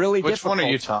made it really difficult. Which one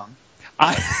are you, Tom?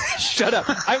 Shut up.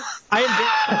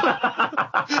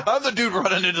 I'm the dude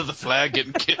running into the flag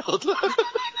getting killed.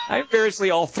 I'm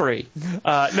variously all three.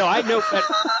 No, I know better.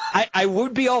 I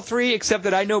would be all three, except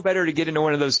that I know better to get into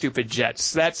one of those stupid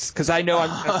jets. That's because I know I'm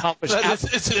going to accomplish.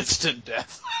 It's an instant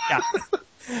death. Yeah.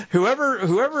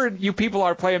 Whoever you people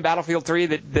are playing Battlefield 3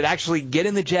 that actually get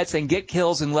in the jets and get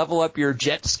kills and level up your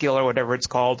jet skill or whatever it's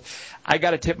called, I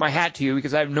got to tip my hat to you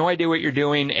because I have no idea what you're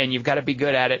doing and you've got to be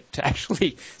good at it to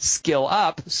actually skill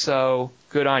up. So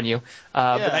good on you.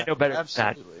 But I know better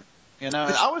absolutely. than that. And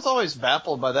I was always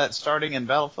baffled by that starting in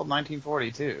Battlefield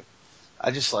 1942.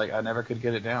 I never could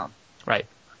get it down. Right.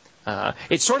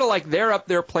 It's sort of like they're up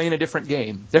there playing a different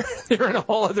game. They're in a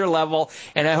whole other level,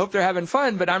 and I hope they're having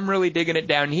fun, but I'm really digging it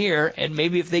down here, and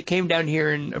maybe if they came down here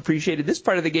and appreciated this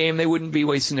part of the game, they wouldn't be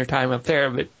wasting their time up there,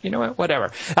 but you know what,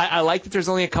 whatever. I like that there's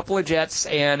only a couple of jets,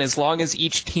 and as long as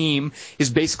each team is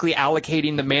basically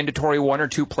allocating the mandatory 1 or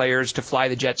 2 players to fly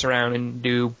the jets around and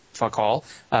do fuck all,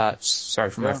 sorry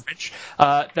for my French,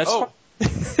 that's fine.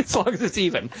 As long as it's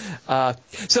even.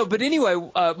 But anyway,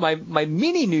 my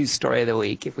mini news story of the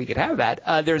week, if we could have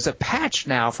that, there's a patch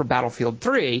now for Battlefield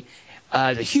 3,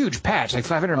 a huge patch, like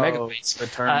 500 megabytes.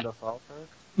 Return to Falkirk?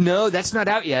 No, that's not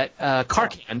out yet.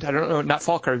 Karkand, I don't know, not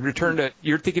Falkirk.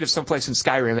 You're thinking of someplace in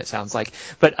Skyrim, it sounds like.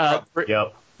 But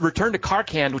Yep. Return to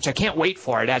Karkand, which I can't wait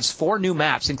for. It adds 4 new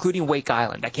maps, including Wake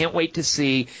Island. I can't wait to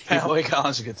see. Yeah, Wake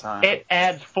Island's a good time. It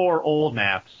adds 4 old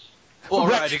maps. Well,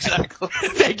 right, exactly.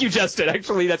 Thank you, Justin.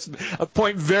 Actually, that's a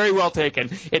point very well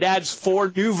taken. It adds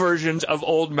 4 new versions of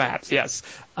old maps, yes.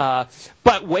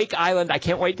 But Wake Island, I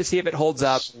can't wait to see if it holds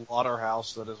up.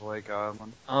 Slaughterhouse that is Wake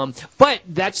Island. But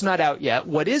that's not out yet.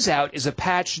 What is out is a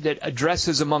patch that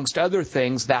addresses, amongst other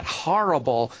things, that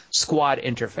horrible squad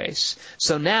interface.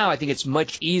 So now I think it's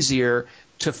much easier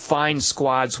to find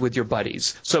squads with your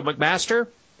buddies. So, McMaster,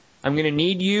 I'm going to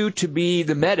need you to be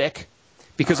the medic,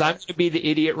 because I'm going to be the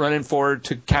idiot running forward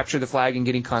to capture the flag and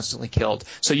getting constantly killed.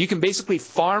 So you can basically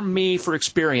farm me for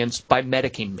experience by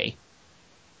medicing me.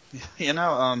 You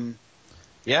know,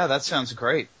 yeah, that sounds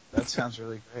great. That sounds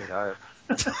really great.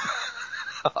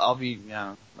 I'll be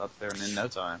up there in no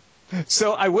time.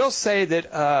 So I will say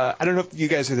that I don't know if you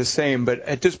guys are the same, but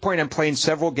at this point I'm playing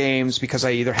several games because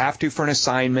I either have to for an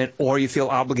assignment or you feel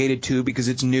obligated to because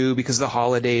it's new, because of the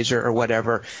holidays or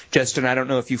whatever. Justin, I don't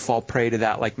know if you fall prey to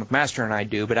that like McMaster and I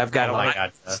do, but I've got a lot.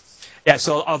 God. Yeah,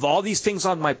 so of all these things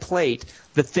on my plate,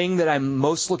 the thing that I'm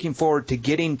most looking forward to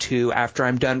getting to after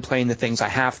I'm done playing the things I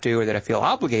have to or that I feel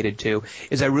obligated to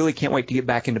is I really can't wait to get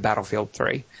back into Battlefield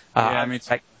 3. I mean,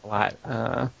 a lot.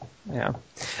 Yeah.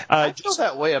 I feel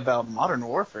that way about Modern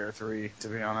Warfare 3, to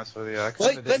be honest with you. I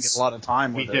kind of didn't get a lot of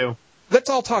time with it. Me too. Let's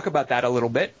all talk about that a little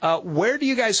bit. Where do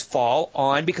you guys fall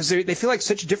on, because they feel like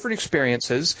such different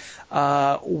experiences,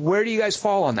 where do you guys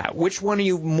fall on that? Which one are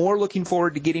you more looking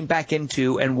forward to getting back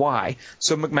into and why?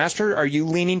 So, McMaster, are you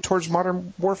leaning towards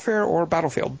Modern Warfare or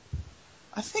Battlefield?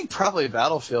 I think probably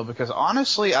Battlefield, because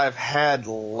honestly I've had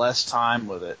less time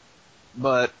with it.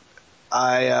 But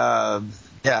I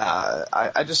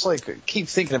just keep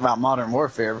thinking about Modern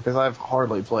Warfare because I've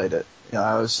hardly played it.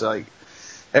 I was like,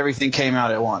 everything came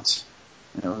out at once.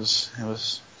 It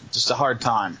was just a hard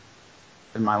time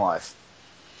in my life.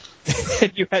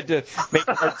 You had to make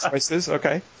hard choices,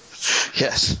 okay?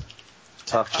 Yes.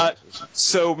 Tough choices.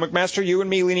 So, McMaster, you and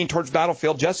me leaning towards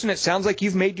Battlefield. Justin, it sounds like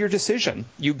you've made your decision.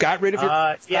 You got rid of your...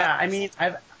 Yeah, I mean,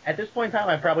 at this point in time,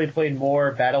 I've probably played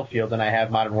more Battlefield than I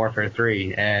have Modern Warfare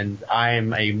 3, and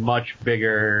I'm a much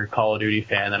bigger Call of Duty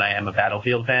fan than I am a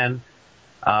Battlefield fan.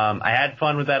 I had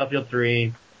fun with Battlefield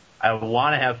 3. I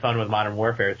want to have fun with Modern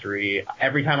Warfare 3.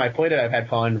 Every time I played it, I've had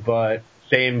fun, but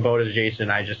same boat as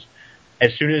Jason.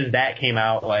 As soon as that came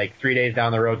out, like 3 days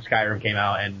down the road, Skyrim came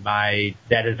out, and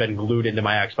that has been glued into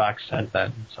my Xbox since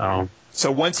then.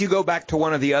 So once you go back to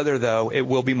one or the other, though, it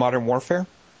will be Modern Warfare?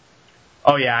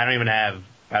 Oh, yeah, I don't even have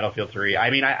Battlefield 3.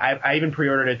 I mean, I even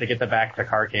pre-ordered it to get the back to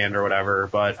Karkand or whatever,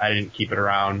 but I didn't keep it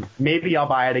around. Maybe I'll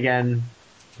buy it again.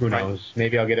 Who knows?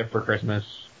 Maybe I'll get it for Christmas.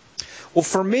 Well,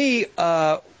 for me,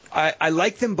 I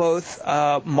like them both.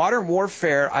 Modern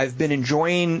Warfare I've been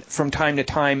enjoying from time to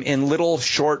time in little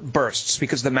short bursts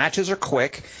because the matches are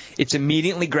quick. It's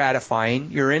immediately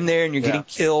gratifying. You're in there and you're getting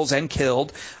kills and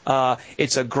killed.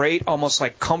 It's a great, almost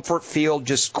like comfort feel,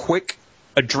 just quick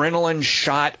adrenaline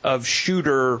shot of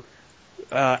shooter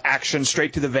action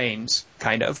straight to the veins,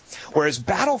 kind of. Whereas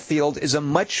Battlefield is a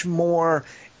much more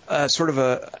sort of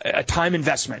a time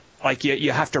investment. Like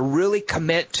you have to really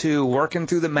commit to working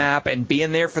through the map and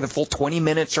being there for the full 20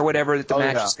 minutes or whatever that the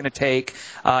match is going to take.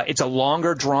 It's a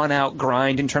longer, drawn-out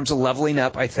grind in terms of leveling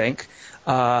up, I think.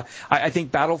 I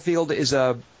think Battlefield is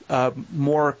a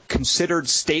more considered,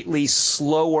 stately,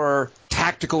 slower,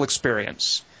 tactical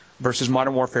experience versus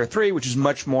Modern Warfare 3, which is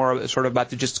much more sort of about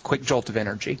just a quick jolt of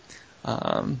energy.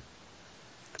 So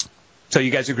you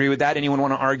guys agree with that? Anyone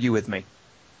want to argue with me?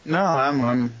 No,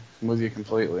 I'm with you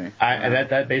completely.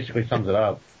 That basically sums it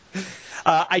up.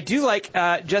 I do like,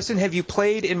 Justin, have you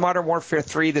played in Modern Warfare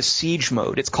 3 the Siege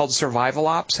mode? It's called Survival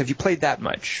Ops. Have you played that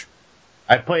much?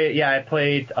 I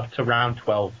played up to round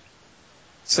 12.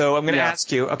 So I'm going to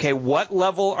ask you, okay, what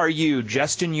level are you,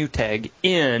 Justin Uteg,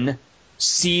 in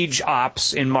Siege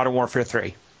Ops in Modern Warfare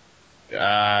 3?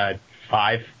 5.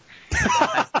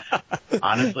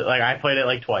 Honestly, I played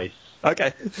it twice.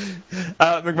 Okay.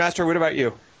 McMaster, what about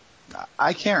you?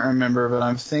 I can't remember, but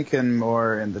I'm thinking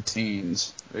more in the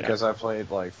teens because I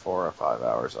played like 4 or 5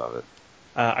 hours of it.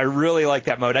 I really like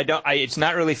that mode. It's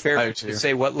not really fair too. to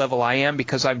say what level I am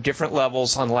because I'm different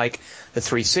levels on like the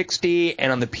 360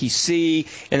 and on the PC,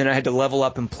 and then I had to level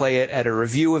up and play it at a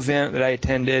review event that I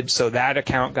attended, so that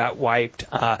account got wiped.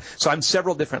 So I'm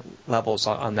several different levels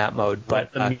on that mode.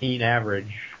 But the mean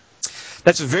average?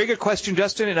 That's a very good question,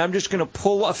 Justin, and I'm just going to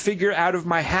pull a figure out of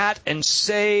my hat and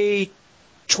say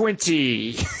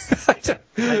 20. Nice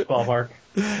ballpark.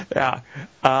 Yeah.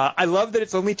 I love that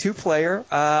it's only 2-player.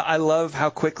 I love how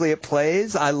quickly it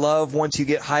plays. I love once you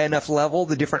get high enough level,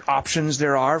 the different options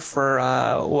there are for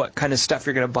what kind of stuff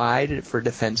you're going to buy for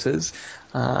defenses.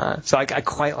 So I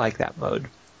quite like that mode.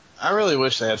 I really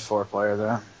wish they had 4-player,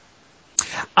 though.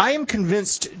 I am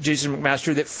convinced, Jason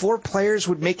McMaster, that 4 players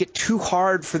would make it too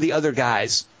hard for the other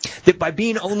guys. That by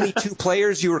being only 2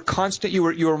 players, you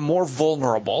were more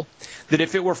vulnerable. That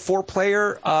if it were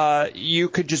 4-player, you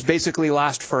could just basically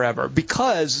last forever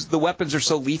because the weapons are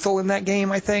so lethal in that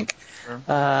game. I think.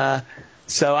 Sure.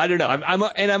 So I don't know.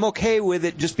 I'm okay with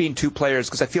it just being 2 players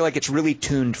because I feel like it's really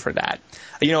tuned for that.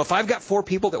 If I've got 4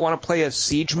 people that want to play a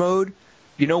siege mode.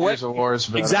 You know what? Gears of War is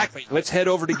better. Exactly. Let's head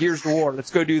over to Gears of War. Let's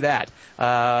go do that.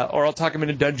 Or I'll talk them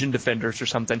into Dungeon Defenders or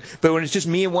something. But when it's just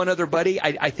me and one other buddy,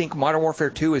 I think Modern Warfare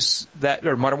 2 is that,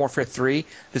 or Modern Warfare 3,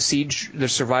 the Siege, the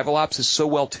survival ops is so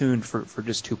well tuned for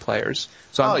just 2 players.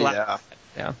 So I'm glad.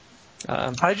 Yeah.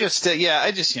 Yeah. I just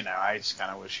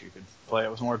kind of wish you could play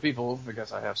it with more people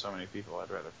because I have so many people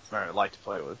I'd rather like to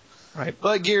play it with. Right.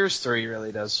 But Gears 3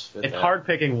 really does fit. It's hard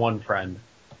picking one friend.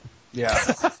 Yeah.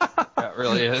 It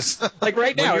really is. Like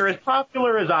right now. When you're as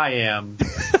popular as I am,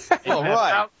 well,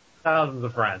 right. Thousands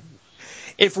of friends.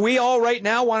 If we all right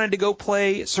now wanted to go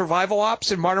play survival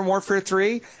ops in Modern Warfare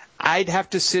 3, I'd have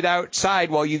to sit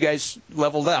outside while you guys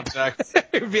leveled up. Exactly.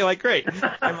 It would be like, great.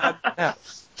 All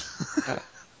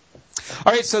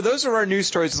right, so those are our news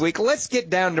stories this week. Let's get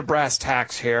down to brass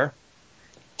tacks here.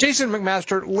 Jason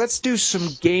McMaster, let's do some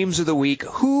games of the week.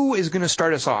 Who is going to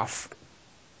start us off?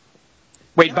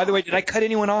 Wait, by the way, did I cut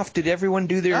anyone off? Did everyone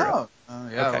do their... No.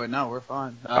 Yeah, okay. wait, no, we're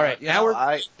fine. All right, now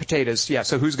we're potatoes. Yeah,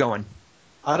 so who's going?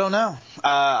 I don't know.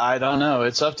 I don't know.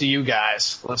 It's up to you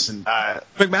guys. Listen.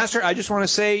 McMaster, I just want to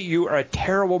say you are a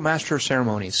terrible master of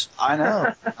ceremonies. I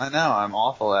know. I'm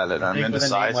awful at it. I'm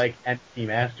indecisive. With a name like Entity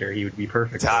Master, he would be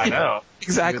perfect. I know.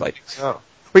 Exactly. So.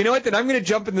 Well, you know what? Then I'm going to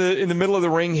jump in the middle of the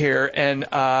ring here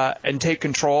and take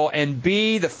control and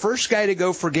be the first guy to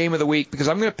go for Game of the Week because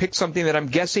I'm going to pick something that I'm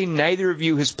guessing neither of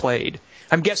you has played.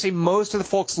 I'm guessing most of the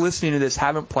folks listening to this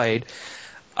haven't played.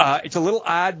 It's a little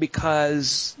odd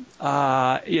because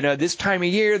this time of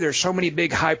year there's so many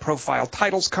big high-profile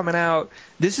titles coming out.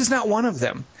 This is not one of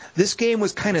them. This game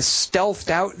was kind of stealthed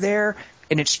out there,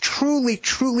 and it's truly,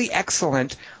 truly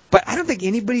excellent. But I don't think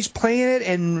anybody's playing it,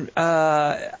 and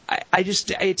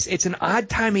it's an odd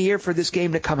time of year for this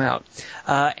game to come out.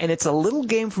 And it's a little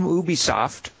game from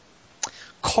Ubisoft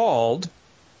called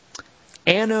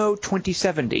Anno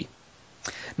 2070.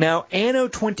 Now, Anno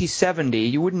 2070,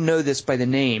 you wouldn't know this by the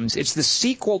names. It's the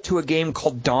sequel to a game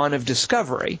called Dawn of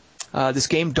Discovery. This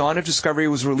game, Dawn of Discovery,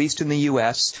 was released in the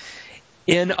U.S.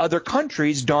 In other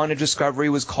countries, Dawn of Discovery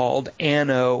was called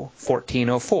Anno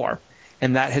 1404.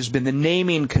 And that has been the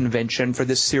naming convention for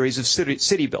this series of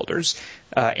city builders.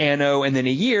 Anno and then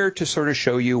a year to sort of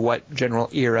show you what general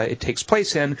era it takes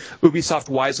place in. Ubisoft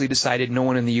wisely decided no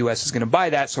one in the U.S. is going to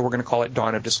buy that, so we're going to call it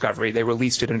Dawn of Discovery. They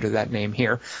released it under that name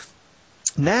here.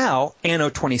 Now, Anno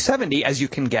 2070, as you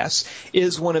can guess,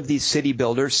 is one of these city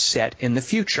builders set in the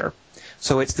future.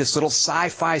 So it's this little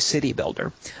sci-fi city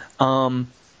builder.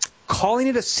 Calling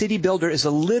it a city builder is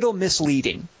a little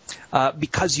misleading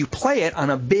because you play it on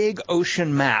a big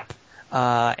ocean map.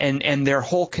 And their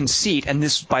whole conceit, and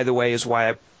this, by the way, is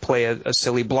why I play a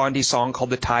silly Blondie song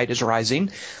called The Tide is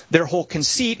Rising. Their whole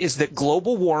conceit is that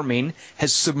global warming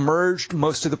has submerged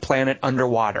most of the planet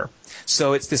underwater.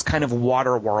 So it's this kind of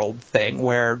water world thing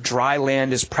where dry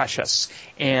land is precious.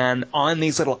 And on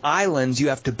these little islands, you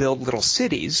have to build little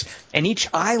cities. And each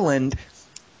island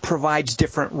provides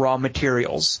different raw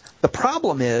materials. The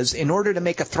problem is, in order to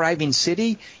make a thriving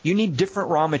city, you need different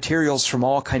raw materials from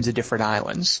all kinds of different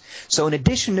islands. So in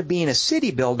addition to being a city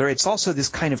builder, it's also this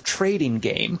kind of trading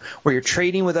game where you're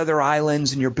trading with other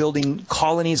islands and you're building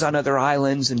colonies on other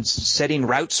islands and setting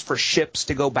routes for ships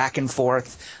to go back and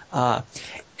forth.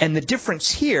 And the difference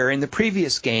here, in the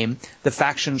previous game, the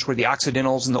factions were the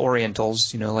Occidentals and the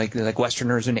Orientals, like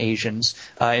Westerners and Asians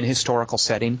in a historical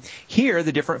setting. Here,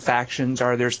 the different factions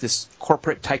are, there's this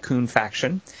corporate tycoon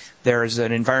faction, there's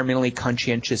an environmentally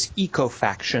conscientious eco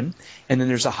faction, and then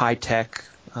there's a high-tech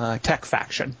tech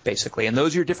faction, basically. And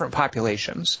those are your different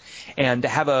populations. And to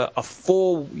have a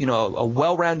full, a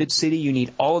well-rounded city, you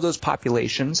need all of those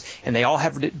populations, and they all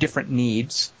have different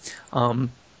needs.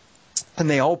 And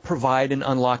they all provide and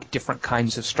unlock different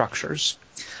kinds of structures.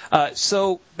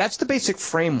 So that's the basic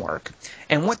framework.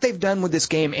 And what they've done with this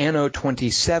game, Anno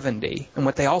 2070, and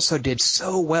what they also did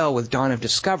so well with Dawn of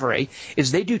Discovery,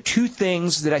 is they do two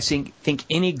things that I think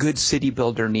any good city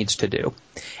builder needs to do.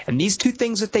 And these two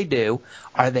things that they do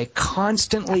are they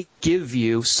constantly give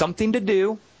you something to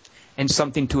do and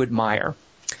something to admire.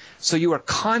 So you are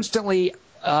constantly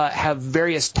have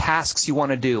various tasks you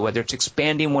want to do, whether it's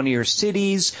expanding one of your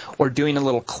cities or doing a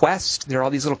little quest. There are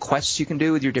all these little quests you can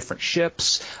do with your different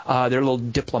ships. There are little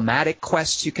diplomatic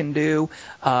quests you can do.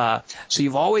 So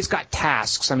you've always got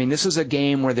tasks. I mean, this is a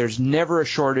game where there's never a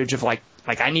shortage of like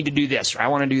I need to do this or I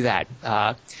want to do that.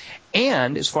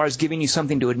 And as far as giving you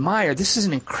something to admire, this is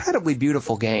an incredibly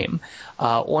beautiful game.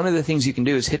 One of the things you can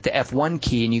do is hit the F1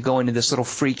 key and you go into this little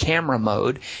free camera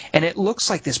mode, and it looks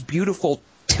like this beautiful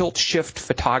tilt-shift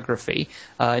photography.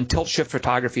 And tilt-shift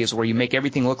photography is where you make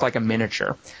everything look like a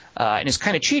miniature. And it's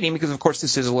kind of cheating because, of course,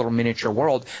 this is a little miniature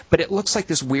world, but it looks like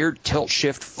this weird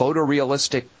tilt-shift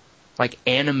photorealistic, like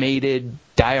animated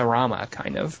diorama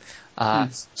kind of.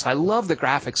 So I love the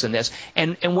graphics in this.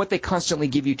 And what they constantly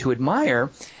give you to admire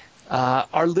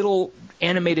are little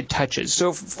animated touches.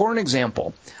 So for an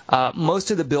example,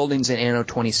 most of the buildings in Anno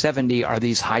 2070 are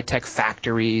these high-tech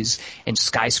factories and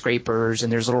skyscrapers,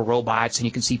 and there's little robots, and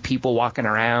you can see people walking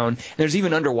around. And there's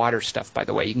even underwater stuff, by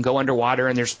the way. You can go underwater,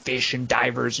 and there's fish and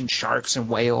divers and sharks and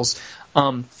whales.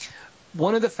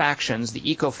 One of the factions,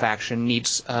 the eco faction,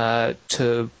 needs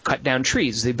to cut down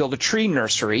trees. They build a tree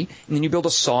nursery, and then you build a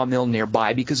sawmill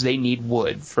nearby because they need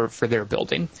wood for their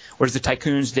building. Whereas the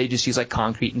tycoons, they just use like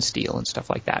concrete and steel and stuff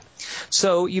like that.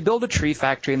 So you build a tree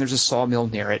factory, and there's a sawmill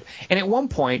near it. And at one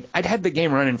point, I'd had the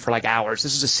game running for like hours.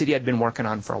 This is a city I'd been working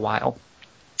on for a while.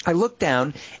 I looked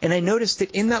down, and I noticed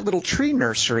that in that little tree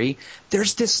nursery,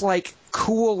 there's this like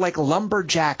cool like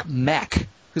lumberjack mech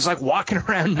who's like walking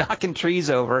around knocking trees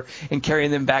over and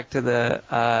carrying them back to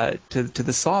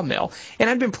the sawmill. And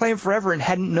I'd been playing forever and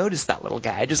hadn't noticed that little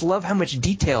guy. I just love how much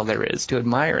detail there is to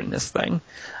admire in this thing.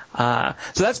 So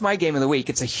that's my game of the week.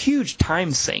 It's a huge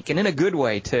time sink, and in a good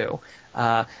way too.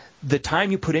 The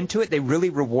time you put into it, they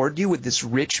really reward you with this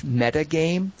rich meta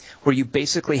game where you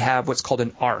basically have what's called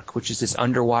an arc, which is this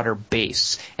underwater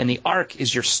base. And the arc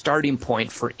is your starting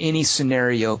point for any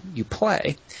scenario you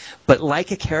play. But like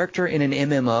a character in an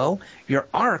MMO, your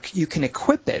arc, you can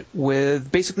equip it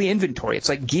with basically inventory. It's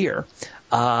like gear.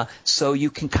 So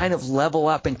you can kind of level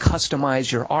up and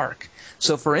customize your arc.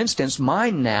 So, for instance,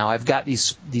 mine now, I've got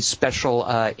these special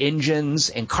engines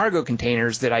and cargo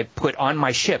containers that I put on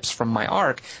my ships from my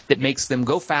arc that makes them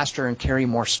go faster and carry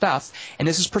more stuff. And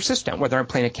this is persistent, whether I'm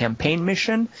playing a campaign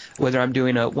mission, whether I'm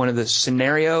doing one of the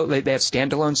scenario, they have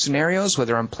standalone scenarios,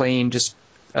 whether I'm playing just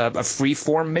a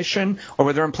free-form mission, or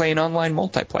whether I'm playing online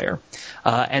multiplayer.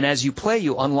 And as you play,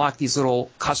 you unlock these little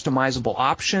customizable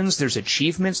options. There's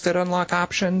achievements that unlock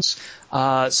options.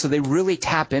 So they really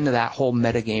tap into that whole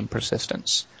metagame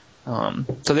persistence. So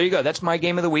there you go. That's my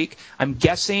game of the week. I'm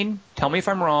guessing, tell me if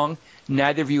I'm wrong,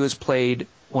 neither of you has played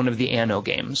one of the Anno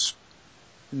games.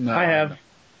 No. I have.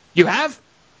 You have?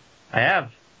 I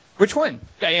have. Which one?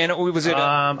 Anno, was it?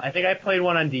 I think I played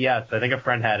one on DS. I think a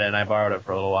friend had it, and I borrowed it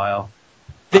for a little while.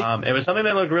 It was something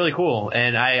that looked really cool,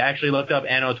 and I actually looked up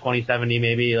Anno 2070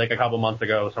 maybe like a couple months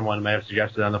ago. Someone may have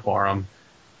suggested it on the forum.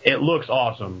 It looks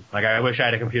awesome. Like, I wish I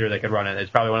had a computer that could run it. It's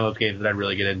probably one of those games that I'd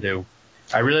really get into.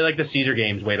 I really like the Caesar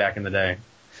games way back in the day.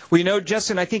 Well,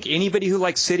 Justin, I think anybody who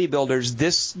likes city builders,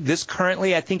 this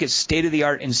currently I think is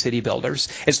state-of-the-art in city builders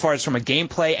as far as from a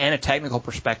gameplay and a technical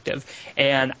perspective.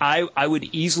 And I would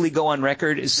easily go on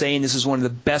record as saying this is one of the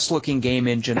best-looking game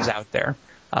engines out there.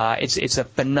 It's a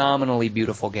phenomenally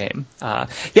beautiful game.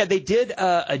 They did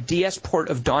a DS port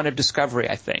of Dawn of Discovery,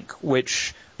 I think,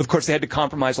 which, of course, they had to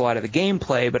compromise a lot of the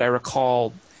gameplay, but I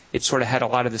recall it sort of had a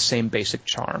lot of the same basic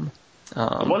charm.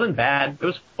 It wasn't bad. It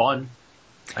was fun.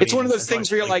 It's one of those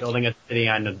things where you're like... building a city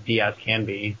on a DS can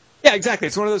be. Yeah, exactly.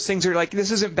 It's one of those things where you're like,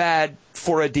 this isn't bad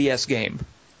for a DS game.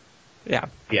 Yeah.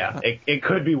 Yeah, it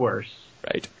could be worse.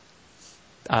 Right.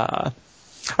 All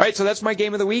right, so that's my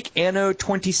game of the week, Anno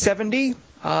 2070.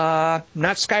 Not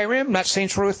Skyrim, not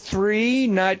Saints Row 3,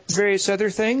 not various other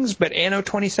things, but Anno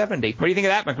 2070. What do you think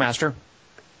of that, McMaster?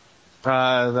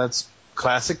 That's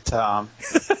classic Tom.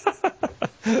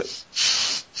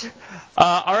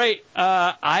 All right,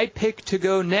 I pick to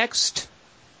go next.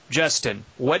 Justin,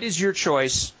 what is your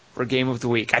choice for Game of the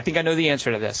Week? I think I know the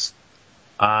answer to this.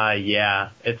 Yeah,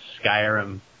 it's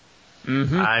Skyrim.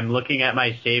 Mm-hmm. I'm looking at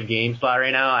my save game slot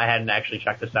right now. I hadn't actually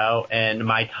checked this out, and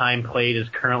my time played is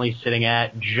currently sitting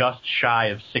at just shy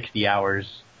of 60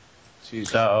 hours. Jeez.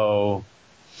 So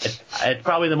it's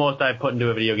probably the most I've put into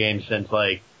a video game since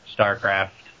like StarCraft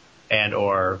and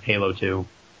or Halo 2.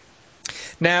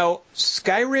 Now,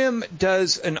 Skyrim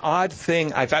does an odd thing.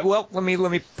 Let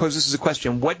me pose this as a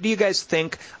question. What do you guys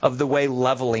think of the way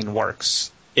leveling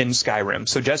works in Skyrim?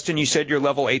 So, Justin, you said you're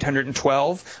level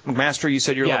 812. McMaster, you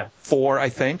said you're level 4, I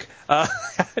think.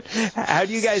 How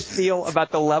do you guys feel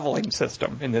about the leveling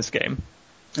system in this game?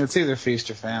 It's either feast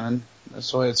or famine.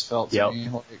 That's the way it's felt to me.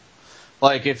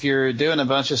 Like if you're doing a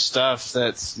bunch of stuff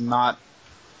that's not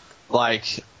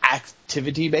like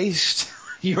activity based,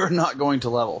 you're not going to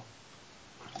level.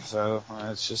 So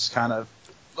it's just kind of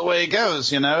the way it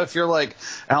goes, If you're like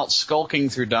out skulking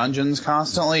through dungeons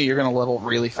constantly, you're going to level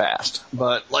really fast.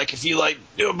 But like if you like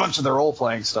do a bunch of the role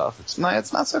playing stuff, it's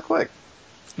not so quick.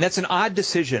 And that's an odd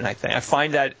decision, I think. I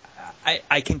find that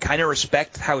I can kind of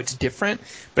respect how it's different,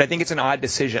 but I think it's an odd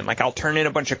decision. Like I'll turn in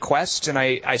a bunch of quests, and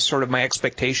I sort of my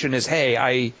expectation is, hey,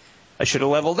 I should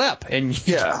have leveled up, and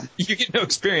you get no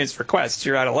experience for quests.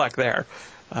 You're out of luck there.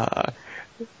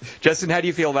 Justin, how do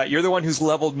you feel about it? You're the one who's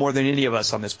leveled more than any of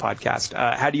us on this podcast.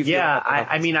 How do you feel? Yeah,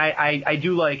 I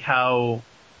do like how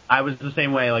I was the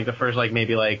same way. Like the first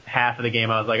maybe half of the game,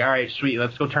 I was like, all right, sweet,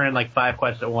 let's go turn in 5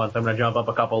 quests at once. I'm gonna jump up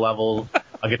a couple levels.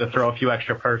 I'll get to throw a few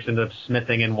extra perks into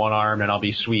smithing in one arm, and I'll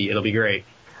be sweet. It'll be great.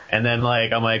 And then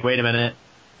I'm like, wait a minute,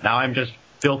 now I'm just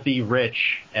filthy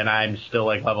rich, and I'm still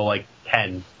level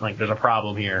 10. There's a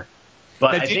problem here.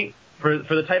 But I think for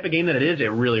the type of game that it is,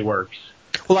 it really works.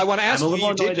 Well, I want to ask I'm a little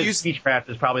annoyed that Speechcraft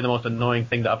is probably the most annoying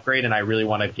thing to upgrade, and I really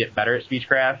want to get better at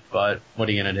Speechcraft, but what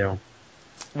are you going to do?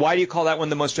 Why do you call that one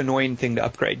the most annoying thing to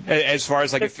upgrade? As far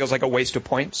as it feels like a waste of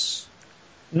points?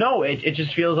 No, it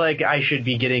just feels like I should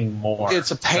be getting more.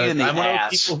 It's a pain in the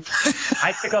ass.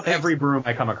 I pick up every broom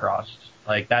I come across.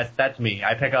 That's me.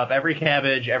 I pick up every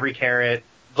cabbage, every carrot.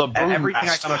 Everything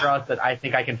I come across that I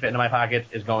think I can fit into my pockets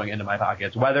is going into my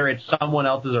pockets, whether it's someone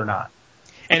else's or not.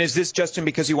 And is this, Justin,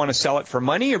 because you want to sell it for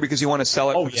money or because you want to sell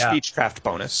it for the Speechcraft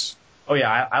bonus? Oh,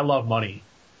 yeah, I love money.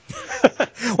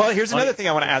 Well, here's another thing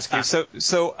I want to ask you.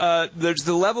 So there's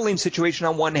the leveling situation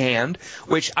on one hand,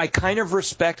 which I kind of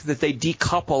respect that they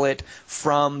decouple it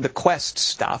from the quest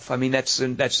stuff. I mean, it's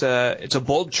a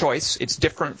bold choice. It's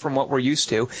different from what we're used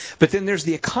to. But then there's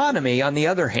the economy on the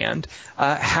other hand.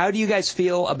 How do you guys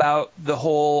feel about the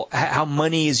whole how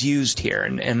money is used here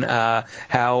and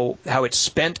how it's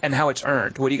spent and how it's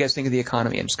earned? What do you guys think of the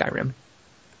economy in Skyrim?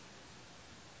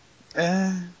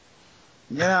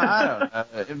 I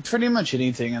don't know. Pretty much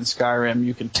anything in Skyrim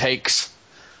you can takes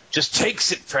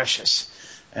it precious,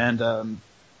 and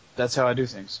that's how I do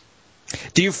things.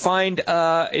 Do you find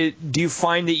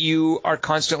that you are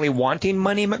constantly wanting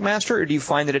money, McMaster, or do you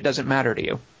find that it doesn't matter to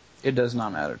you? It does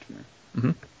not matter to me.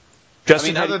 Mm-hmm.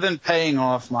 Justin, other than paying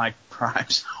off my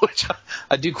crimes, which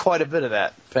I do quite a bit of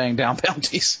that, paying down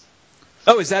bounties.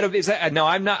 Oh, is that no?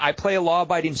 I'm not. I play a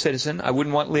law-abiding citizen. I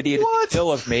wouldn't want Lydia to think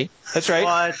ill of me. That's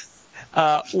right.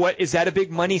 What is that a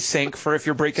big money sink for if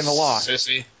you're breaking the law?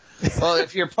 Sissy. Well,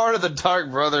 if you're part of the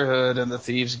Dark Brotherhood and the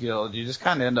Thieves Guild, you just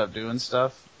kind of end up doing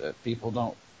stuff that people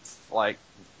don't like,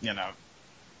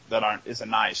 that isn't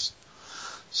nice.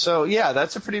 So yeah,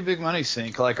 that's a pretty big money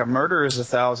sink. Like a murder is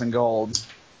 1,000 gold,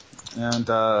 and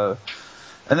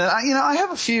then I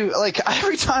have a few. Like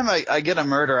every time I get a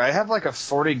murder, I have a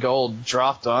 40 gold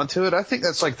dropped onto it. I think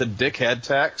that's the dickhead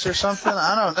tax or something.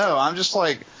 I don't know. I'm just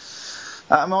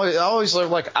I always live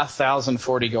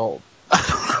 1,040 gold.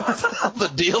 I don't know what the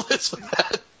deal is with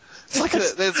that.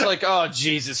 It's oh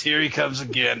Jesus, here he comes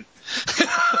again.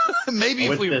 Maybe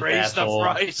if we raise the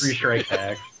price. 3 strike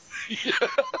tax.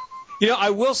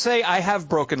 I will say I have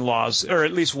broken laws, or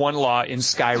at least one law in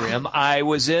Skyrim. I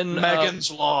was in Megan's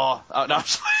Law. Oh, no, I'm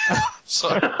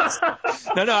sorry.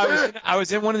 No, I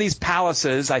was in one of these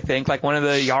palaces, I think, like one of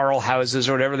the Jarl houses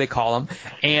or whatever they call them.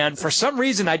 And for some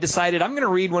reason, I decided I'm going to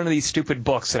read one of these stupid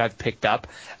books that I've picked up.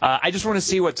 I just want to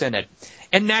see what's in it.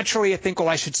 And naturally, I think, well,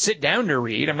 I should sit down to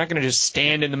read. I'm not going to just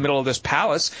stand in the middle of this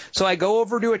palace. So I go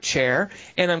over to a chair,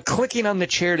 and I'm clicking on the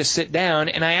chair to sit down,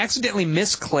 and I accidentally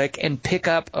misclick and pick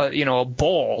up, a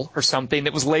bowl or something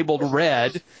that was labeled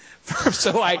red.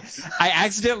 So I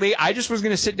just was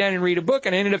going to sit down and read a book,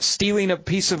 and I ended up stealing stealing a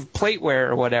piece of plateware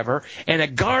or whatever, and a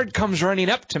guard comes running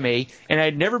up to me, and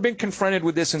I'd never been confronted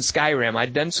with this in Skyrim.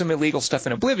 I'd done some illegal stuff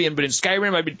in Oblivion, but in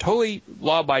Skyrim I'd been totally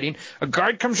law-abiding. A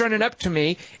guard comes running up to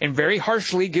me and very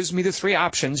harshly gives me the three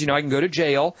options. I can go to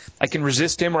jail, I can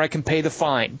resist him, or I can pay the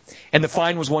fine. And the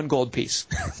fine was 1 gold piece.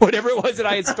 Whatever it was that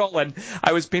I had stolen,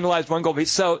 I was penalized 1 gold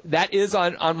piece. So that is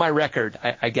on my record,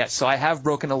 I guess. So I have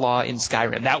broken a law in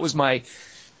Skyrim. That was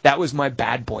my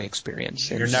bad boy experience.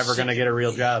 You're never going to get a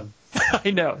real job.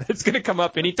 I know. It's going to come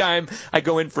up anytime I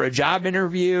go in for a job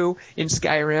interview in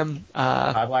Skyrim.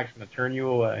 Black's going to turn you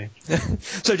away.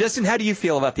 So, Justin, how do you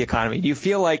feel about the economy? Do you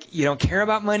feel like you don't care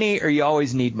about money, or you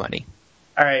always need money?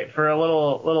 All right, for a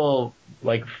little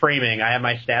like framing, I have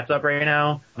my stats up right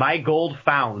now. My gold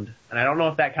found, and I don't know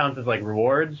if that counts as like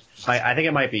rewards. I think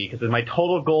it might be, because my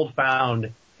total gold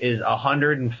found is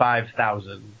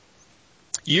 105,000.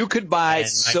 You could buy and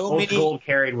so my many. Gold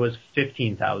carried was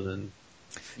 15,000.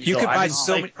 You could buy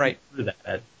so many. Right.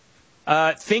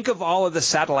 Think of all of the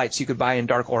satellites you could buy in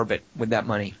Dark Orbit with that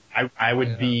money. I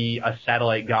would be a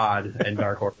satellite god in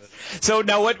Dark Orbit. So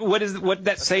now what is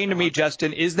that saying to me,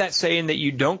 Justin? Is that saying that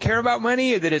you don't care about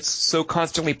money, or that it's so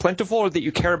constantly plentiful, or that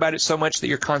you care about it so much that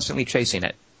you're constantly chasing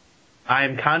it?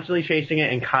 I'm constantly chasing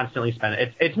it and constantly spending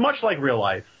it. It's much like real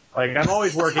life. Like, I'm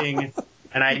always working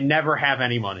and I never have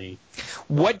any money.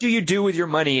 What do you do with your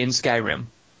money in Skyrim?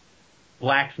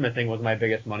 Blacksmithing was my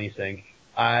biggest money sink.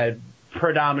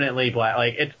 Predominantly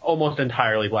it's almost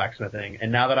entirely blacksmithing.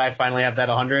 And now that I finally have that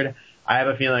 100, I have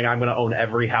a feeling I'm going to own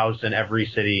every house in every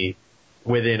city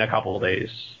within a couple of days.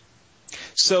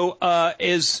 So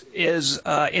is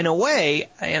in a way,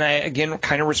 and I again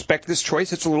kind of respect this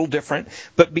choice, it's a little different,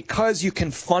 but because you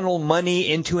can funnel money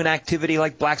into an activity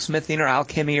like blacksmithing or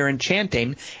alchemy or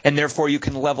enchanting, and therefore you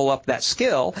can level up that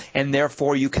skill, and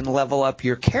therefore you can level up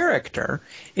your character,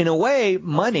 in a way,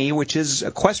 money, which is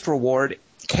a quest reward,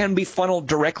 can be funneled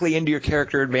directly into your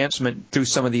character advancement through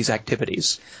some of these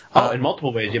activities. In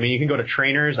multiple ways. I mean, you can go to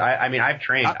trainers. I mean, I've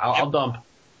trained. I'll dump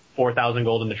 4,000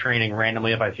 gold into training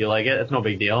randomly if I feel like it. It's no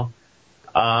big deal.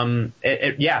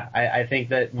 I think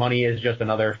that money is just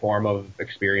another form of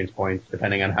experience points,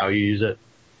 depending on how you use it.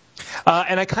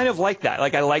 And I kind of like that.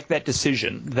 Like, I like that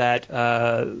decision that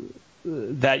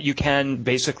you can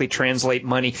basically translate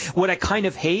money. What I kind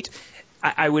of hate,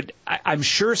 I'm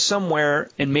sure somewhere,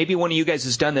 and maybe one of you guys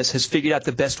has done this, has figured out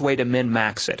the best way to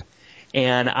min-max it.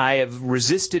 And I have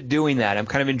resisted doing that. I'm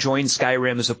kind of enjoying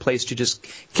Skyrim as a place to just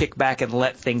kick back and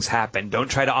let things happen. Don't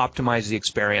try to optimize the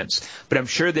experience. But I'm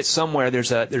sure that somewhere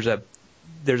there's a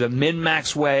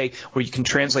min-max way where you can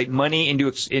translate money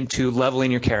into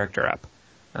leveling your character up.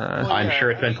 I'm sure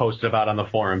it's been posted about on the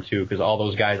forum too, because all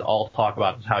those guys all talk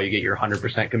about how you get your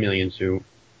 100% chameleon suit.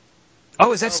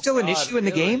 Oh, is that still an issue in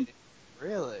the game?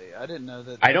 Really? I didn't know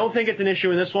that. I don't think it's an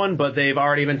issue in this one, but they've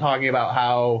already been talking about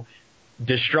how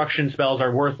destruction spells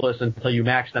are worthless until you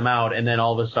max them out, and then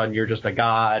all of a sudden you're just a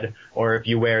god. Or if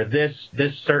you wear this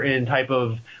certain type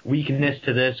of weakness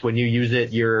to this, when you use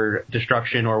it, your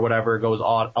destruction or whatever goes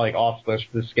off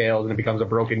the scales and it becomes a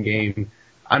broken game.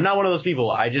 I'm not one of those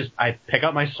people. I pick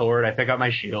up my sword, I pick up my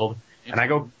shield, and I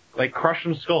go crush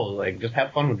some skulls. Just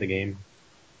have fun with the game.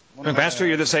 Master,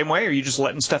 you're the same way? Are you just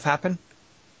letting stuff happen?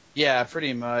 Yeah,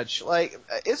 pretty much.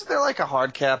 Isn't there a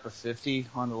hard cap of 50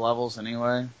 on the levels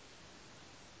anyway?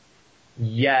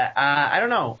 Yeah, I don't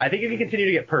know. I think if you continue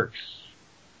to get perks.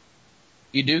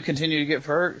 You do continue to get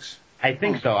perks? I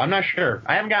think so. I'm not sure.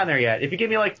 I haven't gotten there yet. If you give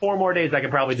me 4 more days, I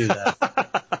could probably do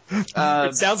that.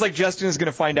 It sounds like Justin is going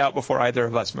to find out before either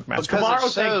of us, McMaster.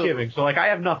 Tomorrow's Thanksgiving, so I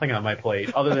have nothing on my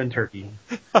plate other than turkey.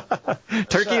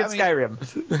 Turkey and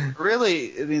Skyrim.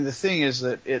 Really, I mean, the thing is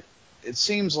that it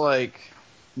seems like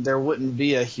there wouldn't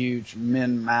be a huge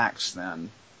min-max then.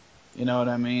 You know what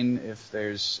I mean? If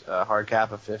there's a hard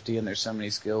cap of 50 and there's so many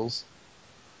skills.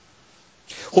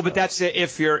 Well, but that's it.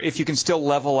 If you can still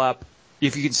level up,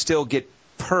 if you can still get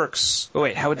perks. Oh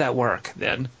wait, how would that work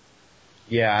then?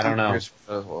 Yeah, I don't know.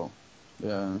 Well,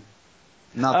 yeah,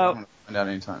 not that I'm going to find out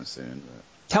anytime soon. But.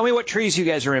 Tell me what trees you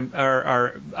guys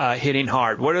are hitting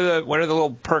hard. What are the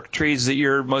little perk trees that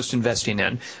you're most investing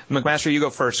in? McMaster, you go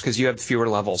first because you have fewer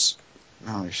levels.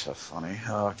 Oh, you're so funny.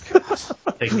 Oh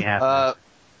God. Take me half.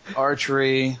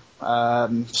 Archery,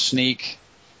 sneak,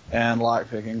 and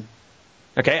lockpicking.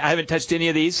 Okay, I haven't touched any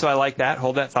of these, so I like that.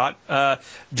 Hold that thought.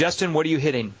 Justin, what are you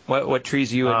hitting? What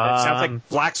trees are you? It sounds like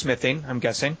blacksmithing, I'm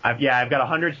guessing. I've got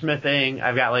 100 smithing.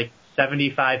 I've got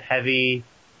 75 heavy,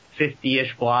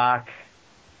 50-ish block.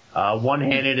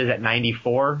 One-handed is at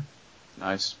 94.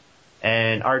 Nice.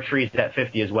 And archery's at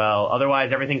 50 as well.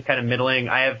 Otherwise, everything's kind of middling.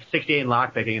 I have 68 in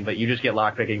lockpicking, but you just get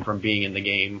lockpicking from being in the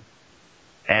game.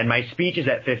 And my speech is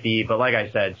at 50, but like I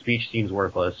said, speech seems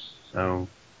worthless. So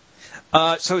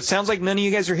it sounds like none of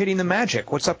you guys are hitting the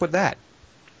magic. What's up with that?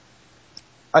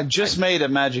 I just made a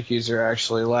magic user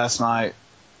actually last night.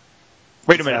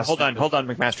 Wait a minute. Hold on,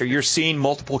 McMaster. You're seeing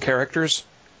multiple characters?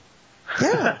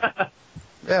 Yeah.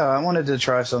 Yeah, I wanted to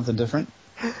try something different.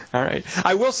 All right.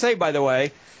 I will say, by the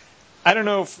way, I don't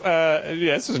know if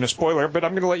this isn't a spoiler, but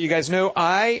I'm going to let you guys know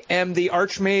I am the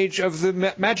Archmage of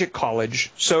the Magic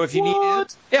College. So if you need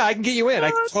it, yeah, I can get you in. I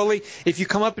can totally. If you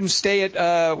come up and stay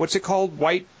at what's it called,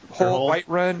 White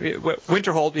Run,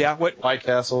 Winterhold, yeah, White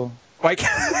Castle,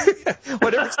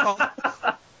 whatever it's called.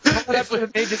 Coming up to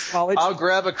the Mages College. I'll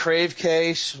grab a crave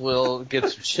case. We'll get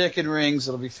some chicken rings.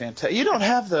 It'll be fantastic. You don't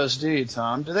have those, do you,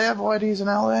 Tom? Do they have Whitey's in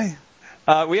LA?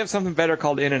 We have something better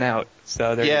called In-N-Out.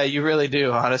 So yeah, you really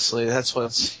do. Honestly,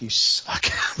 that's you suck.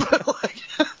 But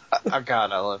oh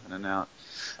God, I love In-N-Out.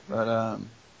 But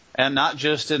and not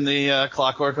just in the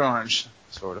Clockwork Orange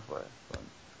sort of way. But.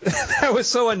 That was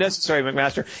so unnecessary,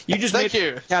 McMaster. You just made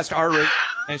the cast R-rated.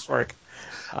 Nice work.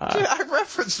 Dude, I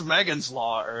referenced Megan's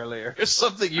Law earlier. It's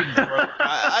something you broke.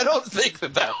 I don't think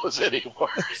that was any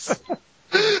worse.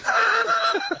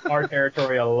 Our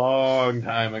territory a long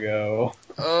time ago.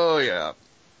 Oh yeah.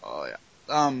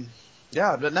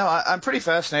 Yeah, but no, I'm pretty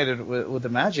fascinated with the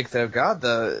magic though. God,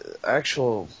 the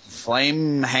actual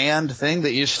flame hand thing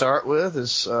that you start with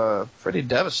is pretty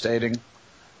devastating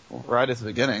right at the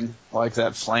beginning, like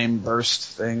that flame burst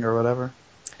thing or whatever.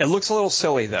 It looks a little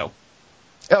silly though.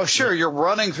 Oh, sure, you're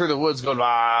running through the woods going,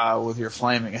 with your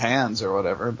flaming hands or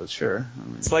whatever, but sure. I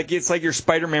mean, it's like you're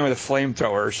Spider-Man with a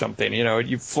flamethrower or something. You know,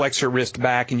 you flex your wrist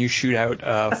back and you shoot out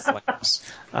flames.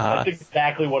 That's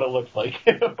exactly what it looks like.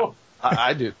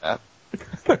 I do that.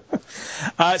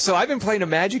 So I've been playing a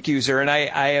magic user, and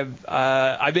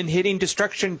I've been hitting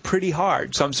destruction pretty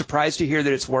hard. So I'm surprised to hear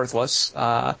that it's worthless.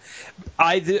 I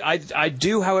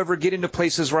do, however, get into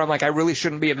places where I'm like, I really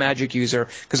shouldn't be a magic user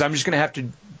because I'm just going to have to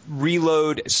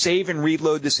save and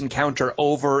reload this encounter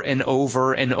over and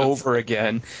over and over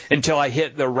again until I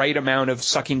hit the right amount of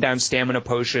sucking down stamina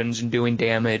potions and doing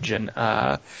damage. And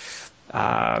okay,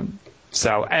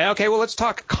 well, let's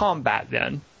talk combat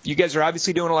then. You guys are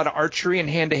obviously doing a lot of archery and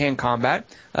hand-to-hand combat.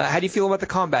 How do you feel about the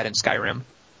combat in Skyrim?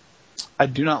 I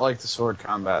do not like the sword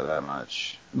combat that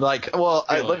much. Let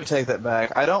me take that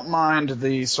back. I don't mind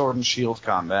the sword and shield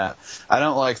combat. I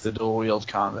don't like the dual wield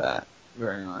combat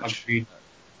very much.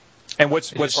 And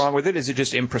what's wrong with it? Is it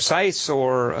just imprecise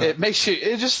or? It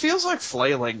just feels like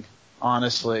flailing.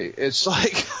 Honestly, it's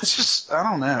just I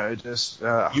don't know. It just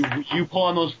you pull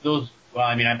on those. Well,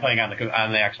 I mean, I'm playing on the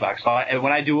Xbox. So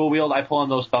when I dual wield, I pull on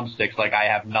those thumbsticks like I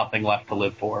have nothing left to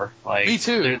live for. Like me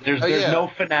too. There's no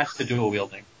finesse to dual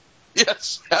wielding.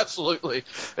 Yes, absolutely.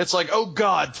 It's like, oh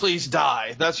God, please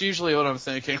die. That's usually what I'm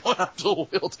thinking when I'm dual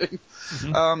wielding.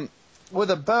 Mm-hmm. With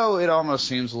a bow, it almost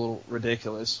seems a little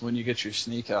ridiculous when you get your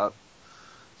sneak up.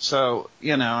 So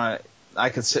I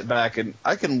could sit back and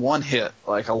I can one hit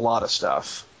like a lot of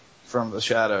stuff from the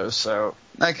shadows. So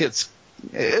it's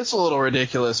a little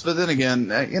ridiculous, but then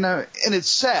again, and it's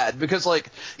sad because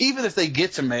even if they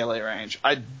get to melee range,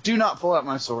 I do not pull out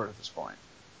my sword at this point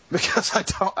because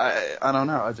I don't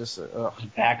know. I just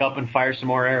back up and fire some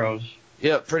more arrows.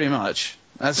 Yeah, pretty much.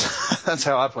 That's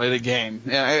how I play the game.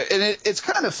 Yeah, and it's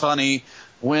kind of funny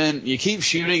when you keep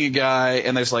shooting a guy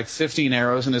and there's 15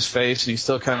 arrows in his face and he's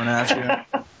still coming at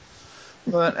you.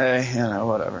 But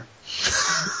whatever.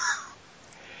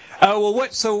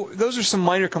 So those are some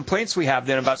minor complaints we have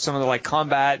then about some of the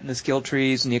combat and the skill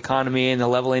trees and the economy and the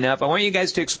leveling up. I want you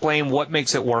guys to explain what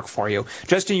makes it work for you.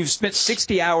 Justin, you've spent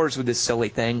 60 hours with this silly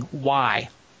thing. Why?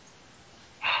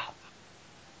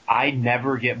 I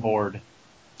never get bored.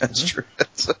 That's true.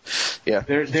 Yeah.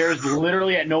 There's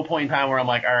literally at no point in time where I'm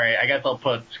like, all right, I guess I'll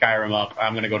put Skyrim up.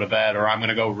 I'm going to go to bed or I'm going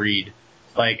to go read.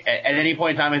 At any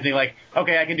point in time, I think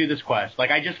okay, I can do this quest.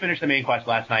 I just finished the main quest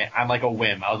last night. I'm like a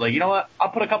whim. I was like, you know what? I'll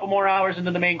put a couple more hours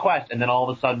into the main quest. And then all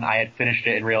of a sudden I had finished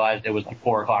it and realized it was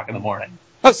 4 o'clock in the morning.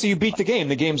 Oh, so you beat the game.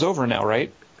 The game's over now,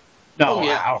 right? No. Oh,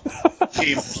 yeah.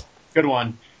 Good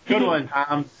one. Good one,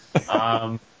 Tom.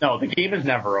 No, the game is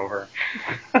never over.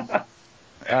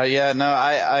 Yeah, no,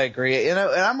 I agree. And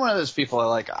I'm one of those people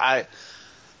I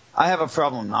have a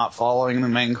problem not following the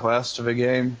main quest of a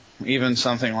game, even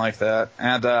something like that.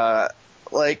 And,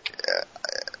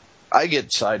 I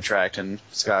get sidetracked in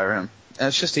Skyrim. And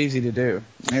it's just easy to do.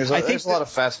 There's a lot of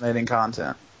fascinating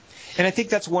content. And I think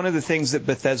that's one of the things that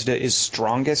Bethesda is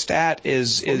strongest at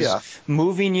is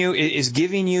moving you, is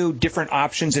giving you different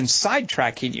options and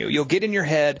sidetracking you. You'll get in your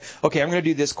head, okay, I'm going to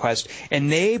do this quest,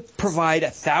 and they provide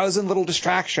 1,000 little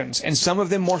distractions, and some of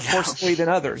them more forcefully than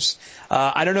others.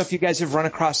 I don't know if you guys have run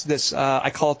across this. I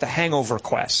call it the Hangover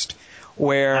quest,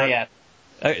 where. Not yet.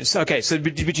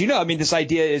 But you know, I mean, this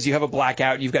idea is you have a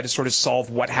blackout, and you've got to sort of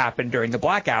solve what happened during the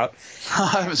blackout.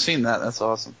 I haven't seen that. That's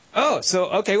awesome. Oh, so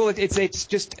okay. Well,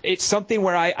 it's something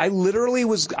where I literally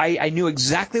I knew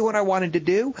exactly what I wanted to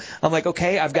do. I'm like,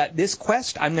 okay, I've got this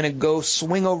quest. I'm going to go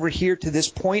swing over here to this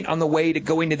point on the way to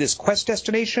going to this quest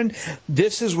destination.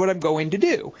 This is what I'm going to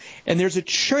do. And there's a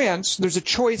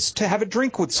choice to have a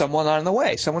drink with someone on the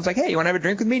way. Someone's like, hey, you want to have a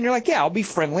drink with me? And you're like, yeah, I'll be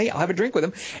friendly. I'll have a drink with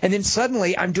them. And then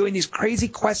suddenly I'm doing these crazy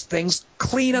quest things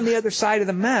clean on the other side of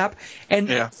the map. And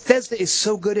Bethesda is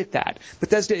so good at that.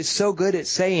 Bethesda is so good at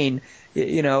saying,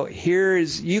 you know,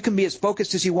 you can be as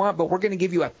focused as you want, but we're going to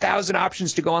give you 1,000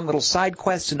 options to go on little side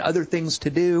quests and other things to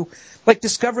do. Like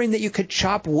discovering that you could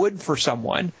chop wood for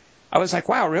someone. I was like,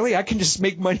 wow, really? I can just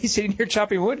make money sitting here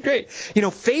chopping wood? Great. You know,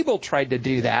 Fable tried to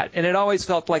do that, and it always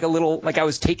felt like like I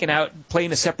was taken out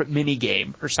playing a separate mini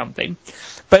game or something.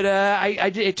 But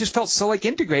it just felt so like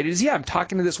integrated. I'm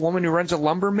talking to this woman who runs a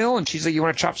lumber mill, and she's like, you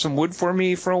want to chop some wood for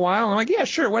me for a while? And I'm like, yeah,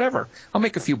 sure, whatever. I'll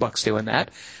make a few bucks doing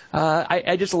that.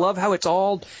 I just love how it's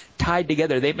all tied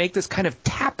together. They make this kind of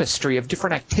tapestry of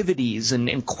different activities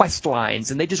and quest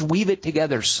lines, and they just weave it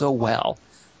together so well.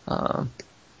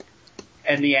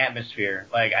 And the atmosphere.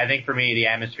 Like, I think for me, the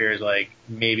atmosphere is like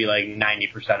maybe like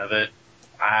 90% of it.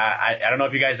 I don't know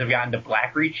if you guys have gotten to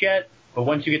Blackreach yet, but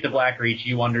once you get to Blackreach,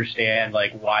 you understand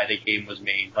like why the game was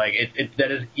made. Like,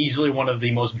 that is easily one of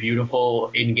the most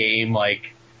beautiful in-game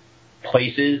like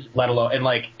places, let alone and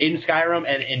like in Skyrim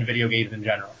and in video games in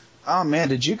general. Oh man,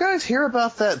 did you guys hear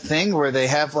about that thing where they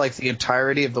have like the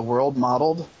entirety of the world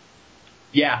modeled?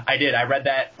 Yeah, I did. I read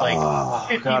that like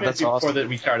 15 minutes before that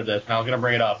we started this, and I was going to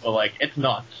bring it up, but like it's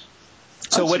nuts.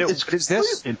 So what is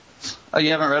this? Oh,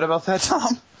 you haven't read about that,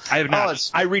 Tom? I have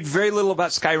not. I read very little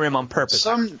about Skyrim on purpose.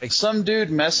 Some dude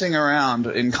messing around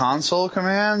in console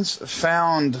commands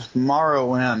found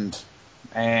Morrowind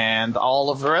and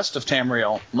all of the rest of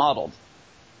Tamriel modeled.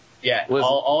 Yeah,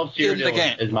 all of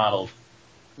Cyrodiil is modeled.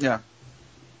 Yeah.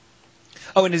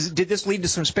 Oh, and did this lead to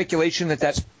some speculation that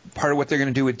that's part of what they're going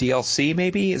to do with DLC,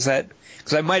 maybe? Is that...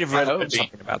 Because I might have read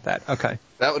something about that. Okay.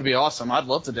 That would be awesome. I'd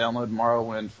love to download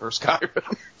Morrowind for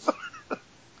Skyrim.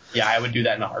 Yeah, I would do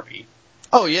that in a heartbeat.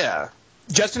 Oh, yeah.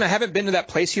 Justin, I haven't been to that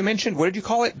place you mentioned. What did you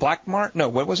call it? Blackmar? No,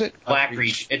 what was it?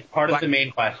 Blackreach. It's part of the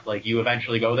main quest. Like, you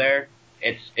eventually go there.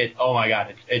 Oh my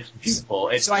god, it's beautiful.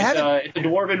 It's a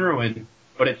dwarven ruin,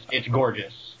 but it's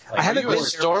gorgeous. Like, are you a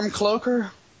Stormcloaker?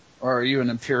 Or are you an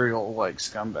Imperial, like,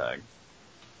 scumbag?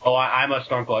 Oh, I'm a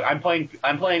Stormcloak. I'm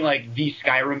playing like the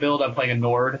Skyrim build. I'm playing a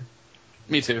Nord.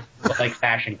 Me too. Like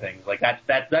smashing things. Like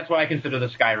that's what I consider the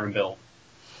Skyrim build.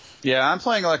 Yeah, I'm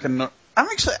playing like I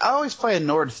always play a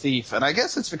Nord thief, and I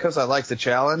guess it's because I like the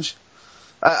challenge.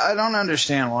 I don't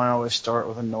understand why I always start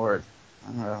with a Nord.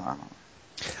 I don't know.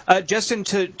 Justin,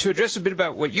 to address a bit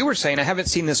about what you were saying, I haven't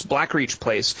seen this Blackreach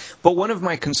place, but one of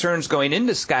my concerns going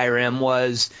into Skyrim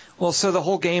was, well, so the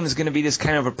whole game is going to be this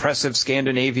kind of oppressive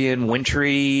Scandinavian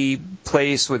wintry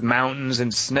place with mountains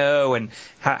and snow, and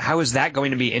how is that going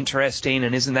to be interesting,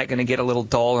 and isn't that going to get a little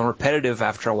dull and repetitive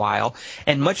after a while?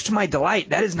 And much to my delight,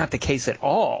 that is not the case at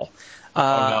all.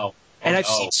 And I've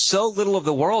seen so little of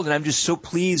the world, and I'm just so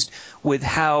pleased with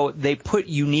how they put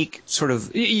unique sort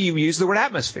of – you use the word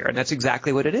atmosphere, and that's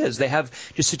exactly what it is. They have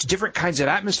just such different kinds of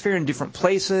atmosphere in different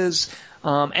places,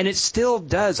 and it still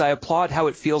does. I applaud how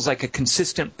it feels like a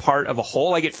consistent part of a whole.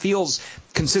 Like it feels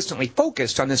consistently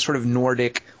focused on this sort of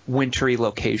Nordic wintry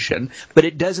location, but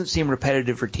it doesn't seem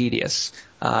repetitive or tedious.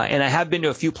 And I have been to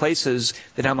a few places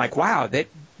that I'm like, wow,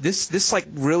 this like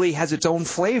really has its own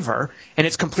flavor, and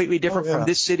it's completely different from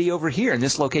this city over here and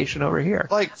this location over here.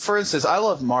 Like, for instance, I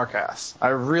love Markas. I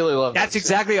really love That's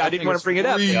exactly. I didn't want to bring it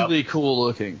up. Really cool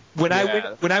looking. When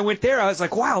I went there, I was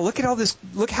like, wow, look at all this.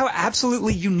 Look how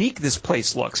absolutely unique this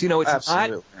place looks. You know,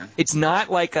 it's not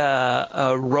like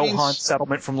a Rohan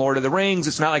settlement from Lord of the Rings.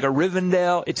 It's not like a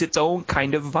Rivendell. It's its own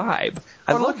kind of vibe.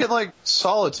 I look at like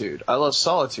Solitude. I love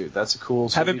Solitude. That's a cool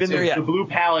city. Haven't been there yet. The Blue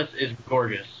Palace is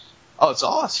gorgeous. Oh, it's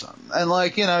awesome. And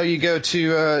like, you know, you go to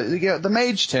the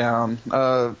Mage Town,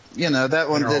 you know, that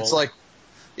one that's like,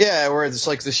 yeah, where it's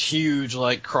like this huge,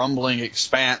 like, crumbling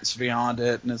expanse beyond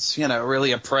it, and it's, you know,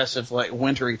 really oppressive, like,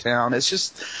 wintry town. It's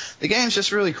just, the game's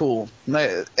just really cool.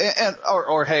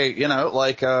 Or hey, you know,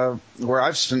 like, where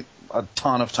I've spent a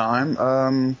ton of time,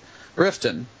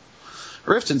 Riften.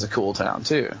 Riften's a cool town,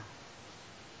 too.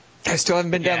 I still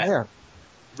haven't been down there.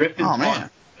 Riften's Oh, man.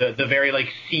 fun. The very like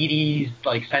seedy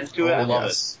like sense to it. I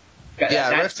love it.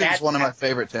 Riften's one of my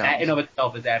favorite towns. That in of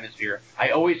itself is atmosphere. I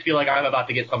always feel like I'm about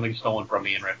to get something stolen from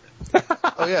me in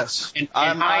Riften. Oh yes, And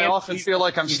I often feel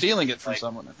like I'm stealing it from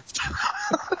someone.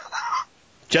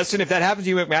 Justin, if that happens to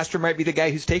you, McMaster might be the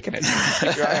guy who's taking it.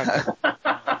 Keep your eye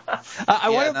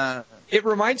on it. It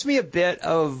reminds me a bit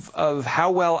of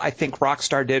how well I think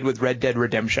Rockstar did with Red Dead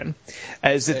Redemption,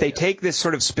 is that they take this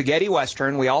sort of spaghetti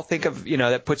western. We all think of,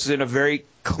 that puts it in a very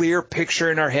clear picture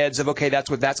in our heads of, okay, that's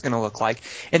what that's going to look like.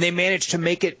 And they managed to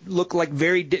make it look like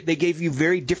they gave you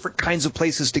very different kinds of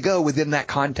places to go within that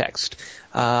context.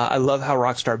 I love how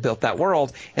Rockstar built that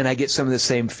world, and I get some of the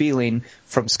same feeling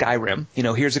from Skyrim.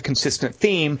 Here's a consistent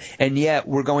theme, and yet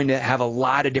we're going to have a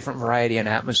lot of different variety and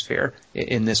atmosphere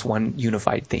in this one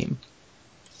unified theme.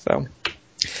 So,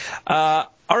 all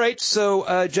right.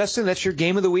 So, Justin, that's your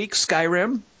game of the week,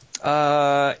 Skyrim.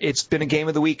 It's been a game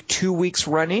of the week 2 weeks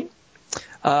running.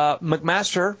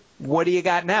 McMaster, what do you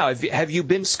got now? Have you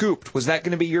been scooped? Was that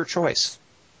going to be your choice?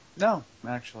 No,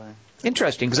 actually.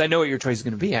 Interesting, because I know what your choice is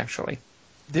going to be, actually.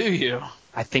 Do you?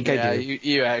 I think I do.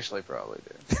 You actually probably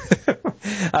do.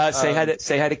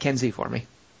 Say hi to Kenzie for me.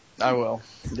 I will.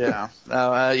 Yeah.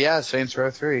 Saints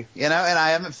Row 3. And I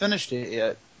haven't finished it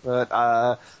yet. But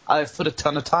I've put a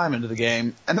ton of time into the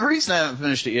game. And the reason I haven't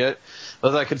finished it yet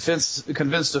was I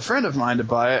convinced a friend of mine to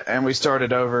buy it, and we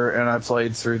started over, and I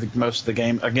played through most of the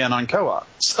game again on co-op.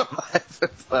 So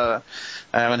I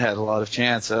haven't had a lot of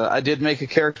chance. I did make a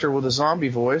character with a zombie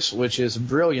voice, which is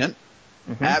brilliant.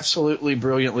 Mm-hmm. Absolutely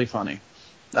brilliantly funny.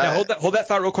 Now, hold that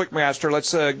thought real quick, Master.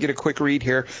 Let's get a quick read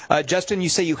here. Justin, you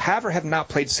say you have or have not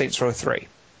played Saints Row 3?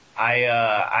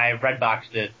 I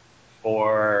redboxed it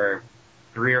for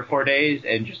 3 or 4 days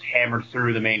and just hammered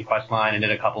through the main quest line and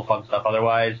did a couple fun stuff.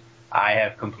 Otherwise, I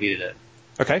have completed it.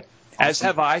 Okay. As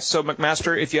have I. So,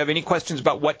 McMaster, if you have any questions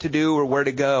about what to do or where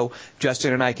to go,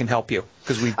 Justin and I can help you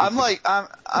I'm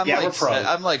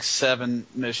like 7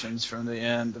 missions from the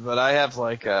end, but I have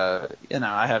I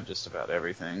have just about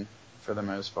everything for the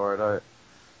most part.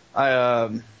 I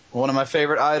one of my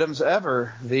favorite items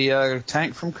ever, the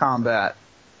tank from combat.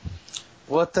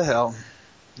 What the hell?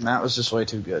 That was just way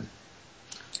too good.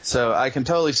 So I can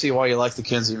totally see why you like the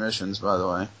Kenzie missions, by the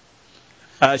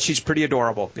way. She's pretty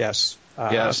adorable, yes.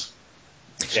 Yes.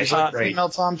 She's like a female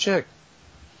Tom Chick.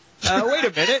 Wait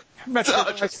a minute. I'm not sure how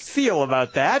I feel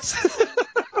about that.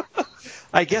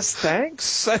 I guess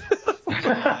thanks.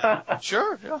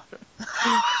 Sure, yeah.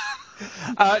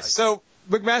 So,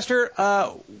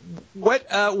 McMaster,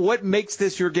 what makes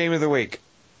this your game of the week?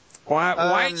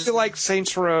 Why do you like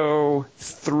Saints Row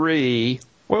 3?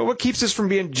 What keeps this from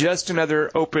being just another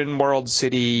open world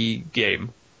city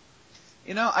game?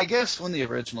 I guess when the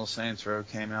original Saints Row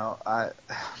came out,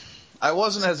 I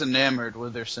wasn't as enamored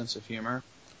with their sense of humor.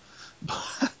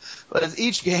 But as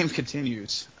each game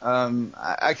continues,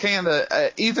 I kind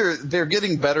of either they're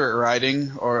getting better at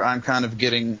writing, or I'm kind of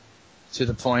getting to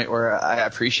the point where I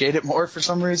appreciate it more for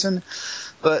some reason.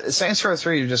 But Saints Row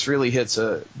 3 just really hits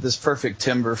this perfect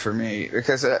timber for me,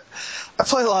 because I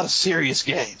play a lot of serious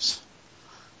games.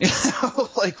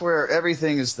 Like where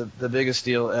everything is the biggest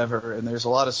deal ever, and there's a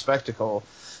lot of spectacle.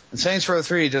 And Saints Row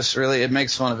 3 just really, it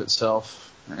makes fun of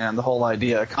itself and the whole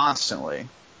idea constantly.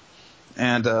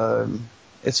 And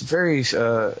it's very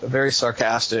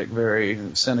sarcastic,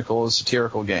 very cynical,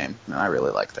 satirical game, and I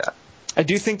really like that. I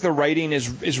do think the writing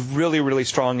is really, really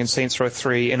strong in Saints Row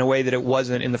 3 in a way that it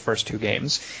wasn't in the first 2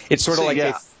 games. It's sort of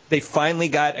they finally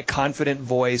got a confident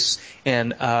voice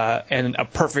and a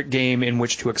perfect game in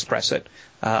which to express it.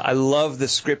 I love the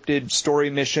scripted story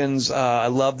missions. I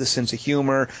love the sense of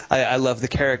humor. I love the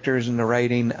characters and the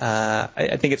writing.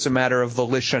 I think it's a matter of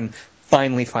volition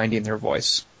finally finding their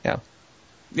voice. Yeah.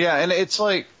 Yeah, and it's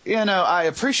like, I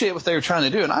appreciate what they were trying to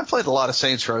do, and I played a lot of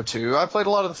Saints Row 2. I played a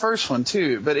lot of the first one,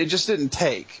 too, but it just didn't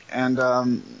take.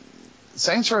 And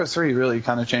Saints Row 3 really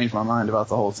kind of changed my mind about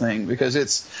the whole thing, because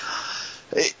it's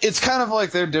kind of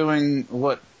like they're doing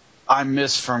what I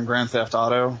miss from Grand Theft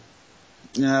Auto.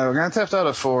 Grand Theft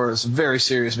Auto 4 is very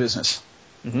serious business.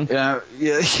 Mm-hmm.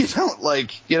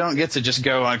 You don't get to just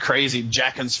go on crazy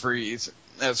jacking sprees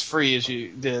as free as you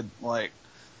did,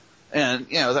 and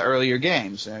the earlier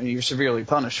games. You're severely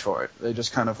punished for it. They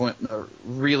just kind of went in a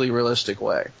really realistic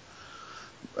way,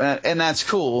 and that's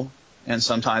cool. And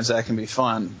sometimes that can be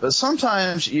fun, but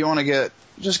sometimes you want to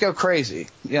just go crazy.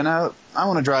 I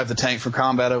want to drive the tank for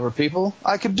combat over people.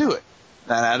 I could do it.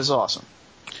 That is awesome.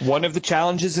 One of the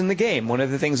challenges in the game, one of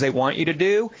the things they want you to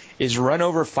do, is run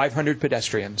over 500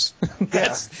 pedestrians.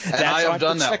 That's I have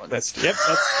done that one. Yep.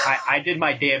 I did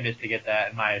my damnedest to get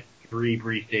that in my 3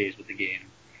 brief days with the game.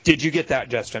 Did you get that,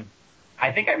 Justin?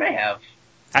 I think I may have.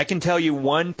 I can tell you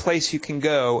one place you can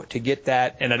go to get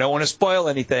that, and I don't want to spoil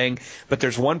anything, but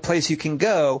there's one place you can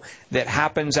go that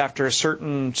happens after a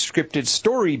certain scripted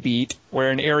story beat where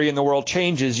an area in the world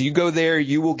changes. You go there,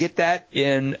 you will get that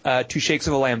in 2 Shakes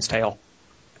of a Lamb's Tail.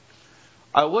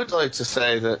 I would like to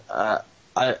say that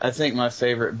I think my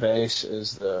favorite base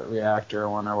is the reactor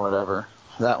one or whatever.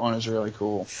 That one is really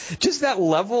cool. Just that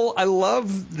level, I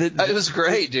love that. It was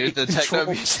great, dude. The techno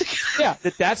music. Yeah,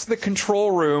 that's the control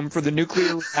room for the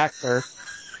nuclear reactor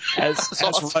as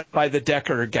awesome. run by the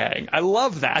Decker gang. I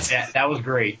love that. Yeah, that was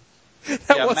great.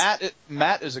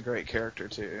 Matt is a great character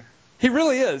too. He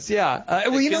really is. Yeah.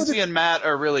 Kinsey and Matt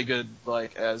are really good,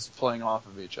 like as playing off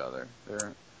of each other.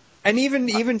 And even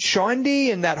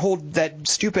Shaundi and that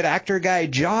stupid actor guy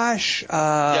Josh.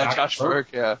 Josh Burke.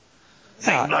 Yeah.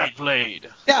 Nightblade.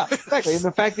 Yeah, exactly. And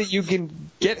the fact that you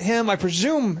can get him, I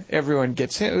presume everyone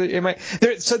gets him.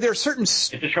 So there are certain.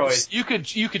 It's a choice. You could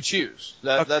choose.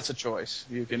 That's a choice.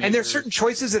 You can. And there's certain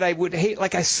choices that I would hate.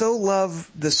 Like I so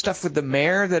love the stuff with the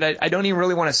mayor that I don't even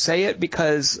really want to say it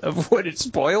because of what it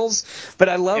spoils. But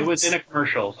I love. It was in a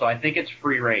commercial, so I think it's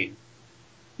free reign.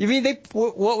 You mean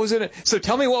what was in it? So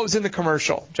tell me what was in the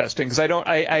commercial, Justin, because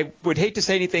I would hate to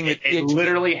say anything that it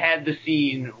literally had the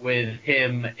scene with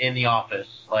him in the office,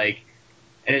 like,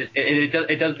 and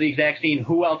it does the exact scene.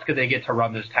 Who else could they get to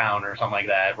run this town or something like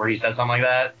that? Where he says something like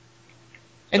that.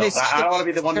 And so I don't want to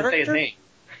be the one to say his name.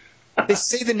 They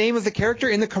say the name of the character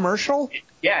in the commercial.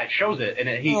 Yeah, it shows it, and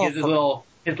he gives his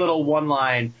little one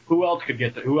line. Who else could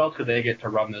they get to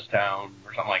run this town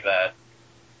or something like that?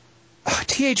 Oh,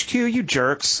 THQ, you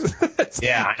jerks.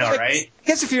 Yeah, I know, right? I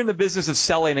guess if you're in the business of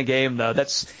selling a game, though,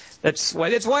 that's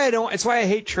why I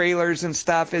hate trailers and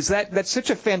stuff. Is that's such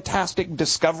a fantastic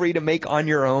discovery to make on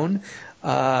your own.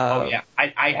 I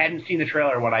hadn't seen the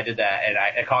trailer when I did that, and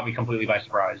it caught me completely by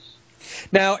surprise.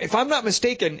 Now, if I'm not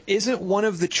mistaken, isn't one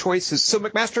of the choices? So,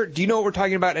 McMaster, do you know what we're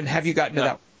talking about, and have you gotten to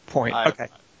that point?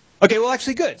 Okay, well,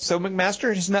 actually, good. So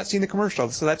McMaster has not seen the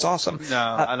commercial, so that's awesome. No,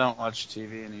 I don't watch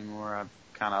TV anymore. I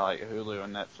kind of like Hulu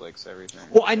and Netflix, everything.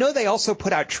 Well, I know they also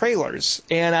put out trailers,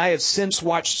 and I have since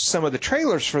watched some of the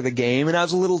trailers for the game, and I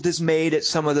was a little dismayed at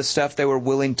some of the stuff they were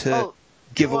willing to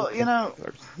give away. Well,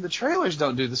 the trailers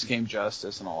don't do this game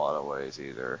justice in a lot of ways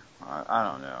either. I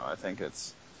don't know. I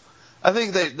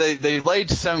think they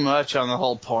laid so much on the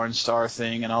whole porn star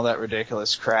thing and all that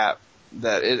ridiculous crap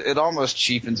that it almost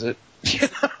cheapens it.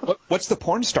 What's the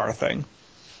porn star thing?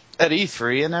 At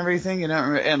E3 and everything,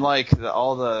 and like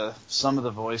some of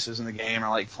the voices in the game are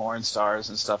like porn stars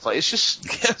and stuff. Like it's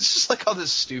just like all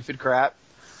this stupid crap.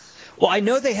 Well, I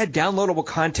know they had downloadable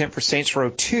content for Saints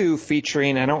Row 2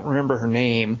 featuring, I don't remember her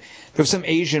name, there was some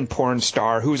Asian porn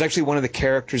star who was actually one of the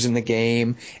characters in the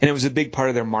game, and it was a big part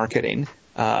of their marketing.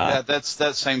 That's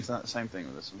same thing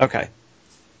with this one. Okay.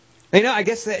 I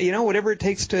guess that, whatever it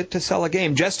takes to sell a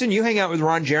game. Justin, you hang out with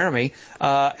Ron Jeremy.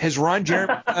 Has Ron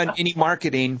Jeremy done any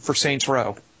marketing for Saints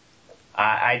Row?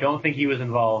 I don't think he was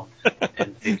involved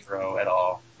in Saints Row at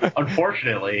all.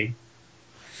 Unfortunately.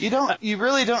 You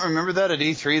really don't remember that at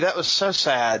E3? That was so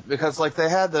sad because like they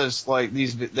had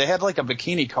they had like a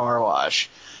bikini car wash.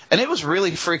 And it was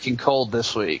really freaking cold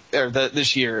this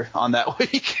year on that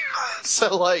week.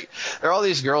 So, like, there are all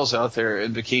these girls out there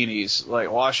in bikinis,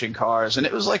 like, washing cars, and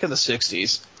it was, like, in the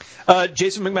 60s.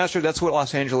 Jason McMaster, that's what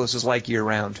Los Angeles is like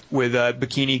year-round, with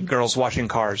bikini girls washing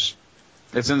cars.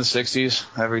 It's in the 60s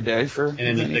every day for... And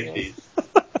in the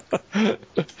 60s.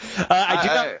 I do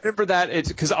not remember that. It's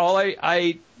because all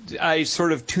I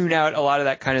sort of tune out a lot of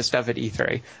that kind of stuff at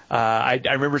E3. I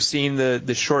remember seeing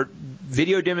the short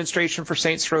video demonstration for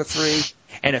Saints Row 3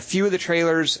 and a few of the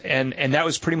trailers, and that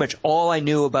was pretty much all I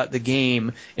knew about the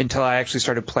game until I actually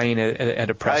started playing it at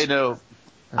a press.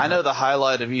 I know the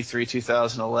highlight of E3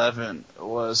 2011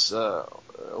 was the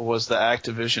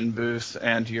Activision booth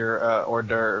and your hors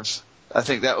d'oeuvres. I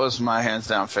think that was my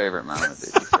hands-down favorite moment at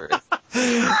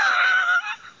E3.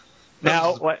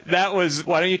 Now, that was.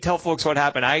 Why don't you tell folks what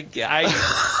happened?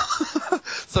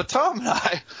 So Tom and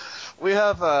I, we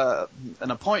have an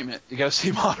appointment to go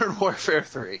see Modern Warfare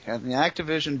 3, and the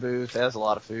Activision booth has a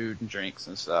lot of food and drinks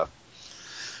and stuff.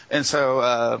 And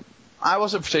so I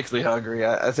wasn't particularly hungry.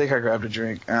 I think I grabbed a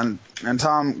drink, and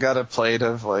Tom got a plate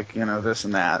of this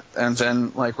and that. And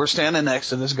then we're standing next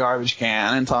to this garbage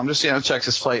can, and Tom just checks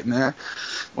his plate in there.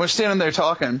 We're standing there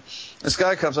talking. This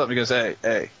guy comes up and he goes,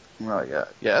 "Hey." And we're like, "Yeah,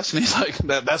 yes." And he's like,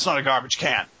 "That's not a garbage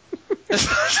can."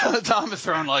 So Tom is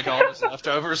throwing all his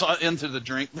leftovers into the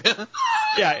drink bin.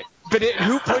 Yeah, but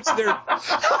who puts their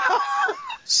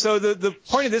So the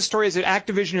point of this story is that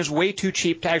Activision is way too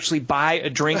cheap to actually buy a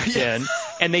drink tin,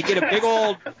 and they get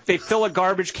they fill a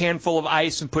garbage can full of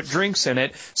ice and put drinks in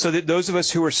it, so that those of us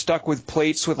who are stuck with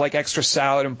plates with like extra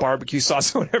salad and barbecue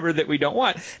sauce or whatever that we don't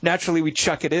want, naturally we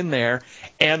chuck it in there.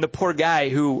 And the poor guy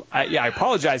who, I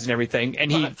apologize and everything,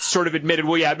 and he sort of admitted,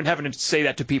 well, yeah, I've been having to say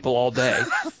that to people all day.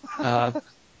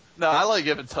 No, I like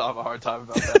giving Tom a hard time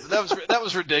about that. But that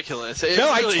was ridiculous. It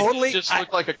really just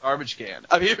looked like a garbage can.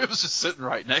 I mean, it was just sitting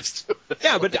right next to it.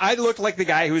 Yeah, but I looked like the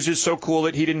guy who was just so cool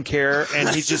that he didn't care, and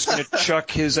he's just going to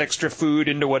chuck his extra food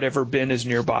into whatever bin is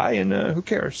nearby, and who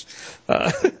cares?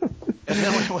 And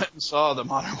then we went and saw the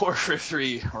Modern Warfare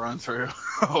 3 run through.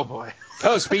 Oh boy.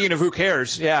 Oh, speaking of who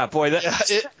cares, yeah, boy, that's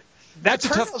a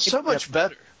tough. Out so much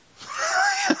better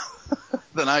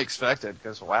than I expected.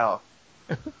 Because wow.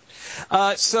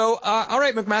 All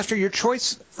right, McMaster, your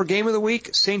choice for Game of the Week,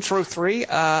 Saints Row 3.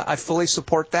 I fully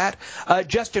support that.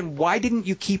 Justin, why didn't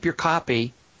you keep your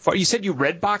copy? You said you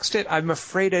red boxed it. I'm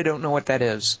afraid I don't know what that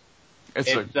is.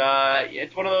 It's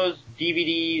one of those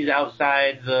DVDs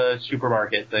outside the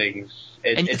supermarket things.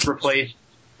 It's replaced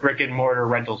brick and mortar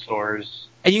rental stores.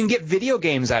 And you can get video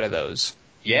games out of those.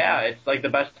 Yeah, it's like the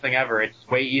best thing ever. It's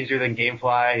way easier than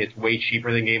GameFly. It's way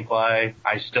cheaper than GameFly.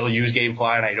 I still use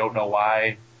GameFly, and I don't know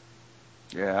why.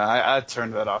 Yeah, I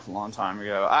turned that off a long time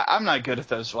ago. I'm not good at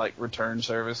those like return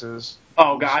services.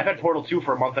 Oh god, I've had Portal 2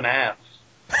 for a month and a half.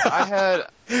 I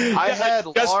had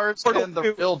Lars and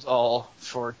the Real Doll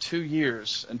for 2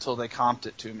 years until they comped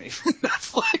it to me from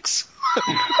Netflix.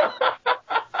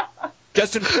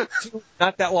 Justin,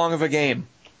 not that long of a game.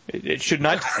 It should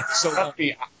not take so long.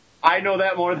 I know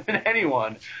that more than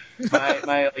anyone. My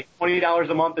like $20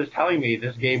 a month is telling me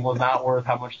this game was not worth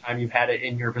how much time you've had it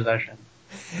in your possession.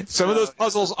 Some of those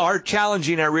puzzles are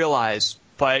challenging, I realize,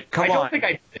 but come on. I don't think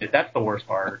I did it. That's the worst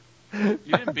part. You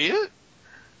didn't beat it?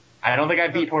 I don't think I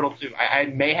beat Portal 2. I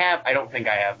may have. I don't think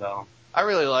I have, though.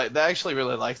 I actually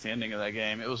really liked the ending of that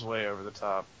game. It was way over the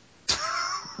top.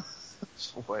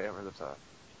 It's way over the top.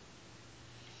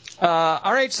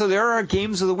 All right, so there are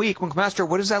games of the week. McMaster,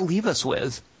 what does that leave us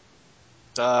with?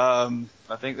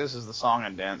 I think this is the song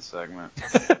and dance segment.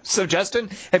 So, Justin,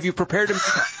 have you prepared a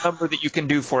number that you can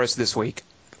do for us this week?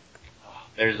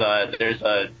 There's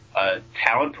a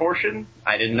talent portion.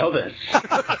 I didn't know this.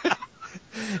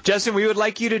 Justin, we would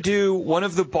like you to do one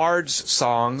of the Bard's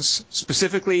songs,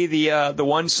 specifically the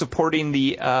one supporting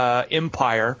the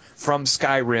Empire from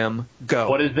Skyrim. Go.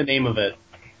 What is the name of it?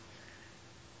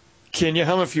 Can you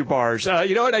hum a few bars?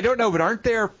 You know what? I don't know, but aren't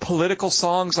there political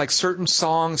songs, like certain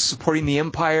songs supporting the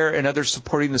Empire and others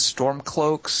supporting the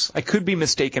Stormcloaks? I could be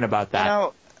mistaken about that. You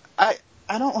know, I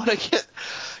don't want to get...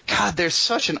 God, there's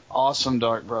such an awesome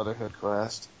Dark Brotherhood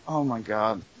quest. Oh, my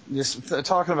God. Just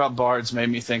talking about bards made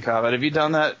me think of it. Have you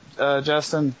done that,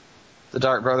 Justin? The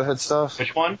Dark Brotherhood stuff?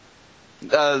 Which one?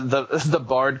 The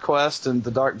Bard quest and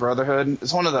the Dark Brotherhood.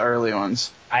 It's one of the early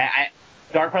ones.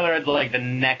 Dark Brotherhood's like the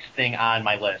next thing on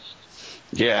my list.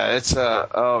 Yeah, it's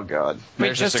oh god.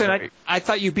 Wait, Justin, I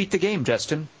thought you beat the game,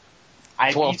 Justin.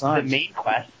 I beat the main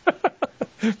quest.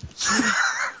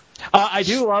 I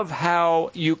do love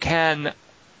how you can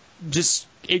just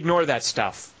ignore that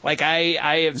stuff. Like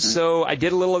I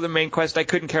did a little of the main quest. I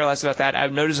couldn't care less about that. I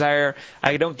have no desire.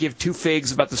 I don't give two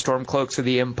figs about the Stormcloaks or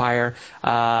the Empire. Those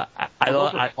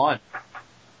are fun.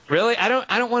 Really? I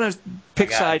don't want to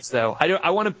pick sides though. I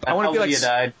want to be like.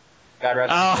 Died. God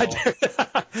rest his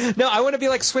soul. No, I want to be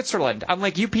like Switzerland. I'm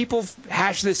like, you people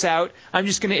hash this out. I'm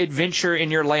just going to adventure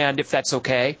in your land if that's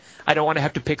okay. I don't want to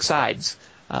have to pick sides.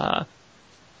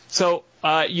 So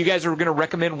you guys are going to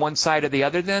recommend one side or the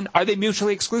other then? Are they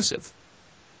mutually exclusive?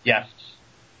 Yes.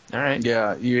 All right.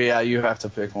 Yeah, you have to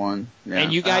pick one. Yeah.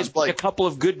 And you guys picked a couple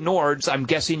of good Nords. I'm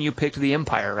guessing you picked the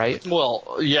Empire, right?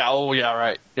 Well, yeah. Oh, yeah,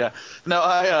 right. Yeah. No,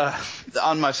 I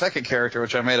on my second character,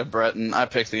 which I made a Breton, I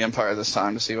picked the Empire this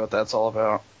time to see what that's all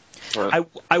about. But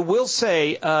I will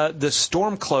say the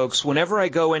Stormcloaks. Whenever I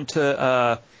go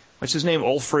into what's his name,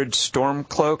 Ulfrid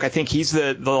Stormcloak. I think he's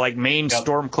the like main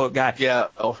Stormcloak guy. Yeah,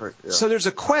 Ulfrid. Yeah. So there's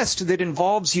a quest that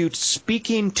involves you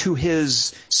speaking to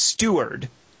his steward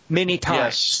many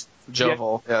times. Yes,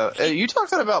 Jovel. Yeah. Are you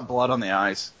talking about Blood on the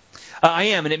Ice? I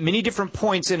am, and at many different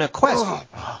points in a quest,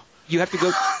 you have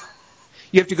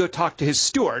to go talk to his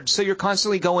steward. So you're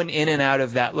constantly going in and out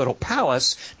of that little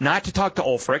palace, not to talk to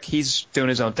Ulfric. He's doing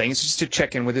his own thing. It's just to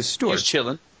check in with his steward. He's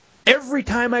chilling. Every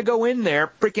time I go in there,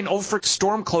 freaking Ulfric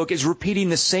Stormcloak is repeating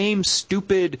the same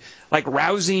stupid, like,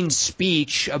 rousing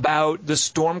speech about the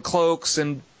Stormcloaks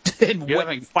and and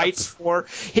what he fights for.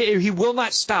 He will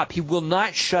not stop. He will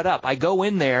not shut up. I go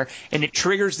in there, and it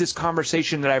triggers this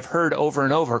conversation that I've heard over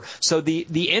and over. So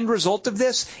the end result of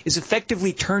this is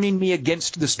effectively turning me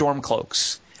against the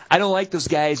Stormcloaks. I don't like those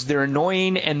guys. They're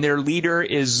annoying, and their leader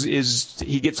is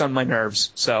he gets on my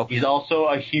nerves. So he's also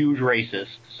a huge racist.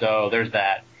 So there's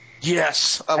that.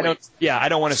 Yes. I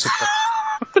don't want to support.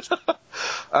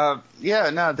 That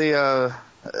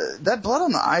Blood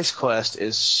on the Ice quest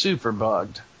is super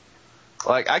bugged.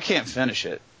 Like, I can't finish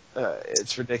it.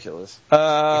 It's ridiculous.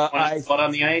 Blood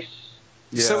on the Ice?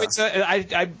 Yeah. So it's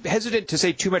I'm hesitant to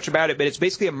say too much about it, but it's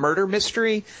basically a murder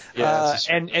mystery. Yeah,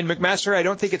 and McMaster, I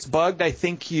don't think it's bugged. I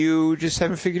think you just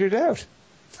haven't figured it out.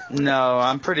 No,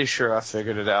 I'm pretty sure I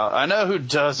figured it out. I know who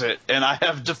does it, and I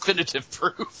have definitive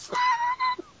proof.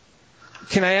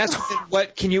 Can I ask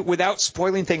without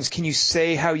spoiling things, can you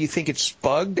say how you think it's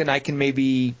bugged, and I can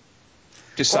maybe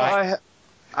decide? Well,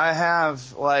 I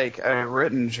have like a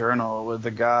written journal with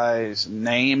the guy's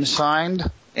name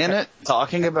signed in it,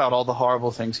 talking about all the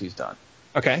horrible things he's done.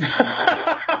 Okay. And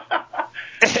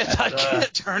I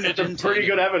can't turn it into pretty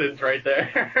good evidence right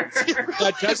there.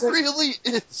 It really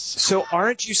is. So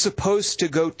aren't you supposed to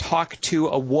go talk to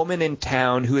a woman in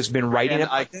town who has been writing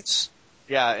about this?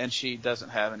 Yeah, and she doesn't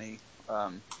have any.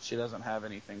 She doesn't have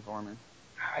anything for me.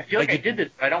 I feel like I did this,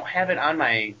 but I don't have it on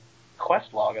my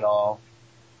quest log at all.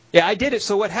 Yeah, I did it.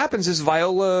 So what happens is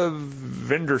Viola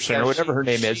Venderson, or whatever her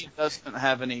name is. She doesn't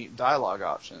have any dialogue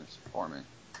options for me.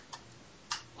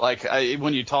 Like,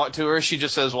 when you talk to her, she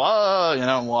just says, "Whoa,"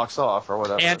 and walks off or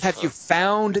whatever. And have you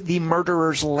found the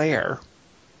murderer's lair?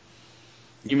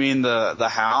 You mean the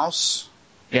house?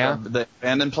 Yeah. The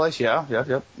abandoned place? Yeah,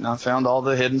 yep. I found all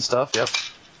the hidden stuff, yep.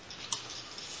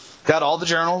 Got all the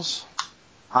journals.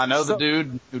 I know the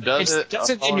dude who does it.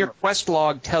 Doesn't in your quest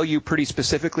log tell you pretty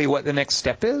specifically what the next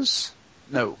step is?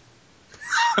 No.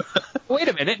 Wait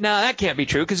a minute. No, that can't be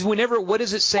true, because what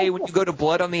does it say when you go to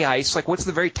Blood on the Ice? Like, what's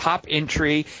the very top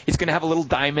entry? It's going to have a little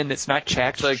diamond that's not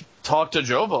checked. It's like, talk to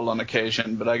Jovel on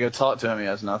occasion, but I go talk to him, he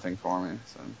has nothing for me.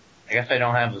 So. I guess I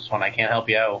don't have this one. I can't help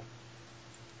you out.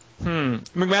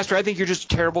 McMaster, I think you're just a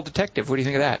terrible detective. What do you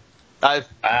think of that? I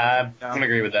can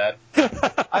agree with that.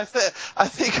 I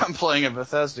think I'm playing a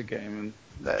Bethesda game,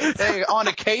 and hey, on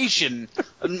occasion,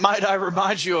 might I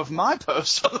remind you of my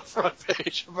post on the front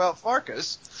page about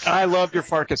Farkas? I love your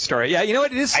Farkas story. Yeah, you know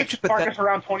what? It is such a Farkas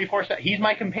around 24/7. He's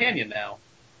my companion now.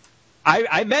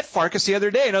 I met Farkas the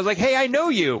other day, and I was like, "Hey, I know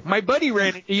you. My buddy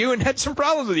ran into you and had some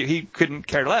problems with you." He couldn't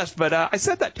care less, but I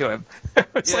said that to him.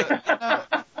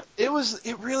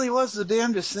 It really was the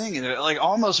damnedest thing, and it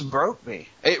almost broke me.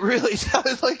 It really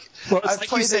does.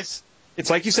 It's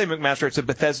like you say, McMaster. It's a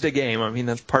Bethesda game. I mean,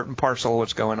 that's part and parcel of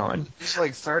what's going on. It's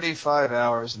like 35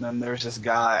 hours, and then there's this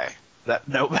guy that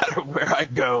no matter where I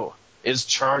go is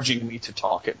charging me to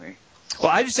talk at me.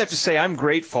 Well, I just have to say I'm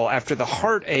grateful after the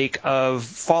heartache of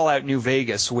Fallout New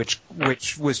Vegas, which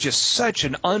was just such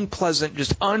an unpleasant,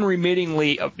 just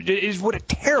unremittingly, what a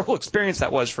terrible experience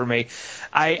that was for me.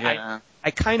 I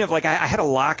kind of I had a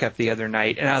lockup the other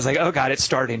night, and I was like, oh God, it's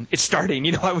starting.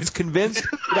 I was convinced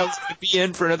that I was going to be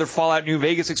in for another Fallout New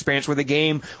Vegas experience where the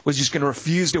game was just going to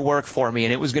refuse to work for me,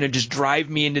 and it was going to just drive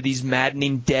me into these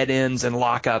maddening dead ends and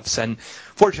lockups. And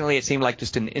fortunately, it seemed like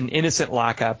just an innocent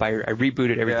lockup. I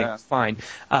rebooted, everything was fine.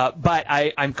 But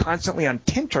I'm constantly on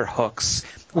tenterhooks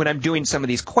when I'm doing some of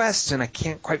these quests, and I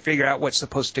can't quite figure out what's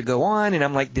supposed to go on. And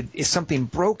I'm like, is something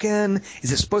broken?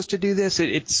 Is it supposed to do this?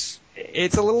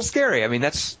 It's a little scary. I mean,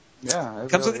 it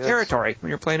comes with the territory when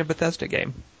you're playing a Bethesda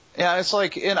game. Yeah, it's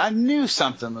and I knew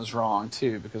something was wrong,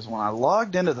 too, because when I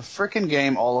logged into the frickin'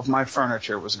 game, all of my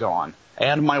furniture was gone,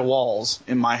 and my walls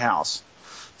in my house.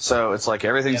 So it's like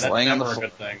everything's laying on the floor.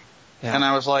 Good thing. Yeah. And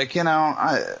I was like,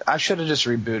 I should have just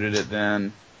rebooted it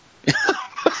then.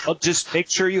 Well, just make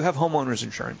sure you have homeowner's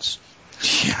insurance.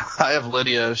 Yeah, I have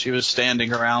Lydia. She was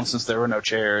standing around since there were no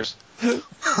chairs.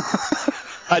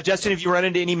 Justin, have you run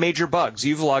into any major bugs?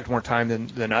 You've logged more time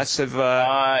than us.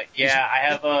 I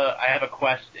have a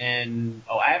quest in.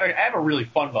 I have a really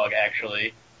fun bug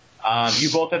actually. You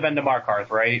both have been to Markarth,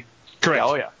 right? Correct.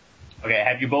 Oh yeah. Okay.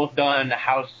 Have you both done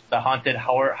House of Haunted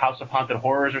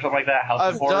Horrors or something like that?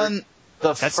 I've done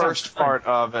the first part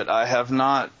of it. I have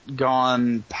not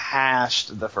gone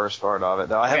past the first part of it,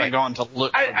 though. I haven't gone to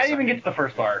look. I didn't even get to the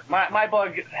first part. My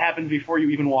bug happened before you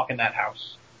even walk in that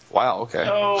house. Wow. Okay.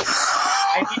 So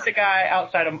I meet the guy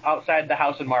outside the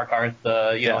house in Markarth,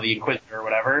 the Inquisitor or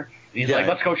whatever. And he's like,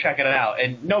 let's go check it out.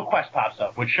 And no quest pops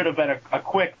up, which should have been a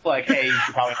quick, hey, you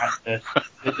should probably not do this.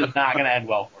 This is not going to end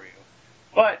well for you.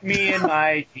 But me and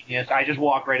my genius, I just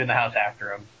walk right in the house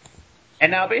after him.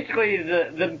 And now, basically,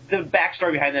 the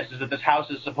backstory behind this is that this house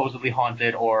is supposedly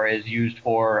haunted or is used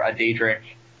for a Daedric.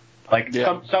 Like,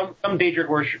 some Daedric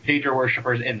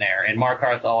worshippers in there, and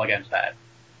Markarth's all against that.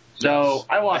 So,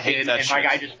 I walk in, and my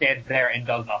guy just stands there and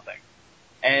does nothing.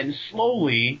 And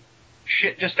slowly,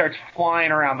 shit just starts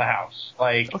flying around the house.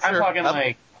 Like, I'm talking,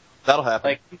 that'll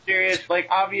happen. Like, I'm serious, like,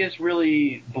 obvious,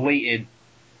 really blatant,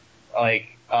 like,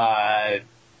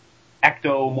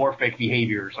 ectomorphic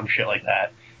behavior or some shit like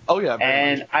that. Oh, yeah.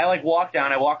 And I, walk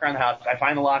around the house, I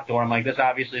find the locked door, I'm like, this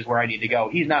obviously is where I need to go.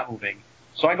 He's not moving.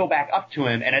 So I go back up to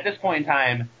him, and at this point in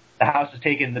time, the house has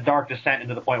taken the dark descent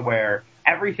into the point where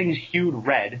everything's hued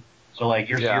red. So, like,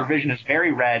 your vision is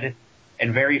very red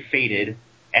and very faded.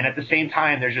 And at the same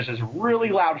time, there's just this really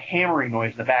loud hammering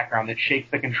noise in the background that shakes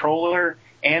the controller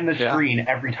and the screen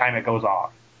every time it goes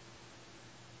off.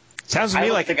 Sounds to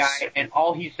me like the guy, and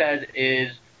all he says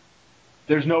is,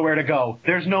 "There's nowhere to go.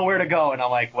 There's nowhere to go." And I'm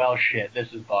like, well, shit,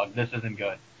 this is bugged. This isn't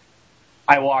good.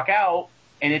 I walk out,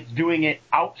 and it's doing it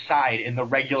outside in the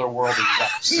regular world as well.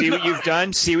 See what you've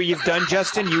done? See what you've done,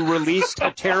 Justin? You released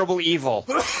a terrible evil.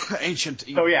 Ancient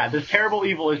evil. So yeah, this terrible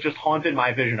evil has just haunted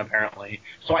my vision, apparently.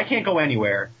 So I can't go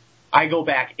anywhere. I go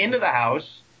back into the house,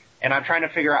 and I'm trying to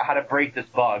figure out how to break this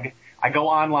bug. I go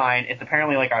online. It's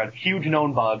apparently like a huge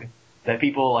known bug that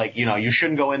people, like, you know, you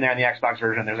shouldn't go in there in the Xbox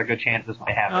version. There's a good chance this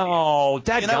might happen. Oh,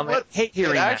 dadgummit. Hate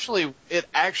hearing that. It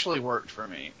actually worked for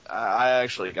me. I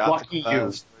actually got Lucky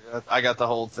you. I got the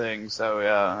whole thing, so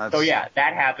yeah. So yeah,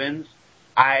 that happens.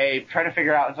 I try to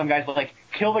figure out, and some guys are like,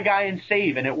 kill the guy and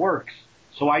save, and it works.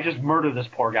 So I just murder this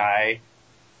poor guy,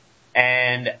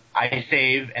 and I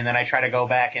save, and then I try to go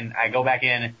back, and I go back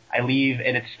in, I leave,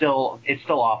 and it's still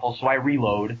awful, so I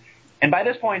reload. And by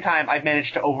this point in time, I've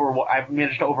managed to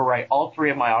overwrite all 3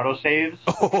 of my autosaves.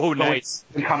 Oh, nice.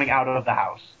 So coming out of the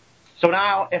house. So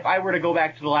now, if I were to go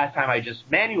back to the last time I just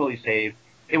manually saved,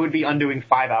 it would be undoing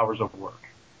 5 hours of work.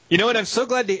 You know what? I'm so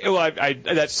glad to. Well,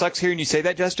 that sucks hearing you say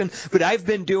that, Justin. But I've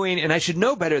been doing, and I should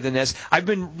know better than this. I've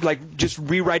been just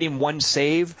rewriting one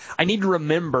save. I need to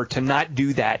remember to not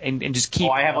do that and just keep.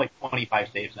 Oh, I have 25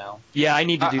 saves now. Yeah, I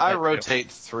need to do that. I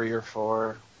rotate 3 or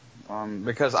 4.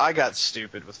 Because I got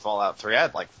stupid with Fallout 3. I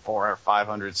had 400 or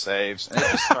 500 saves, and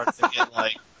it just started to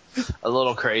get a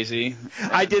little crazy.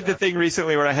 I did the thing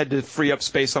recently where I had to free up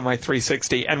space on my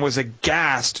 360 and was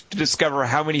aghast to discover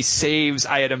how many saves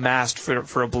I had amassed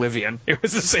for Oblivion. It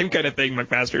was the same kind of thing,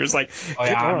 McMaster. It was like, oh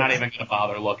yeah, I'm not even going to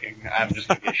bother looking. I'm just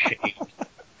going to get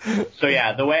shamed. So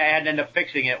yeah, the way I had to end up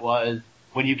fixing it was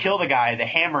when you kill the guy, the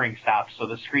hammering stops, so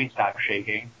the screen stops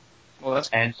shaking. Well,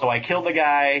 and so I killed the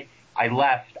guy. I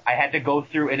left. I had to go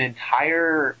through an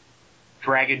entire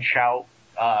Dragon Shout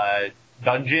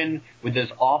dungeon with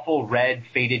this awful red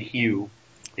faded hue.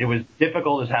 It was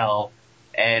difficult as hell.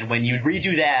 And when you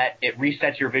redo that, it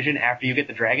resets your vision after you get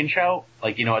the Dragon Shout.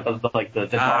 It does the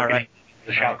darkening. Right.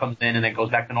 The shout comes in and then goes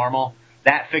back to normal.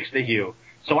 That fixed the hue.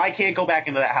 So I can't go back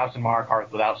into that house in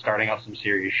Markarth without starting up some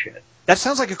serious shit. That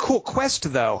sounds like a cool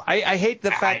quest, though. I hate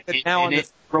the fact that now on the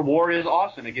reward is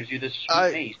awesome. It gives you this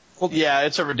sweet mace. Well, yeah,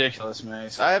 it's a ridiculous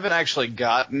mace. I haven't actually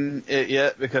gotten it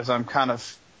yet because I'm kind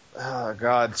of, oh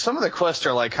god, some of the quests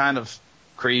are kind of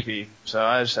creepy, so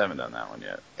I just haven't done that one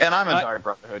yet. And I'm a Dark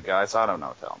Brotherhood guy, so I don't know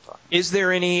what the hell I'm talking about. Is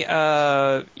there any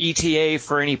ETA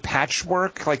for any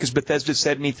patchwork? Has Bethesda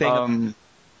said anything?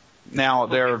 Now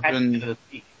there have been,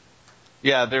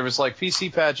 there was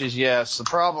PC patches. Yes, the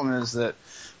problem is that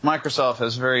Microsoft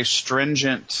has very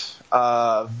stringent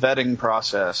vetting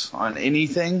process on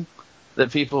anything that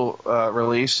people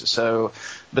release. So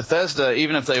Bethesda,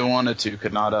 even if they wanted to,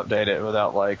 could not update it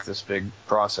without this big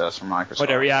process from Microsoft.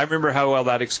 Whatever. Yeah, I remember how well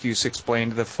that excuse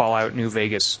explained the Fallout New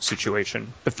Vegas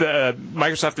situation. But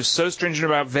Microsoft is so stringent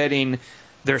about vetting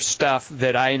their stuff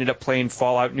that I ended up playing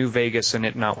Fallout New Vegas and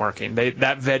it not working.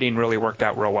 That vetting really worked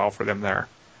out real well for them there.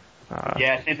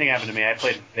 Yeah, same thing happened to me. I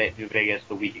played New Vegas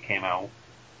the week it came out.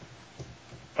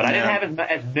 But I didn't have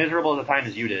as miserable a time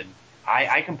as you did.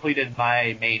 I completed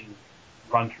my main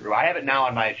run through. I have it now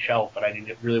on my shelf, but I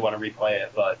didn't really want to replay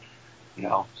it. But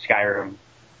Skyrim.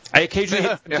 I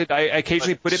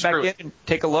occasionally put it back in and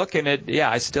take a look, and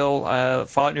I still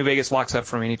Fallout New Vegas locks up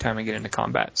for me anytime I get into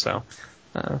combat. So,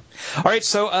 all right,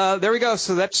 so there we go.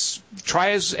 So that's try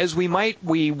as we might.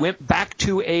 We went back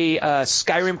to a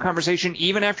Skyrim conversation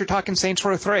even after talking Saints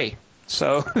Row 3.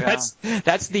 So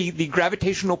that's the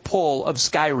gravitational pull of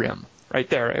Skyrim right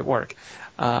there at work.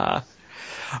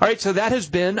 All right, so that has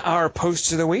been our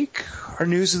posts of the week, our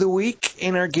news of the week,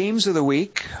 and our games of the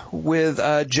week with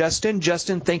Justin.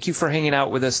 Justin, thank you for hanging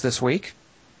out with us this week.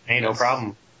 Hey, no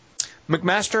problem.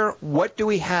 McMaster, what do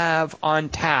we have on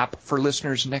tap for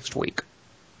listeners next week?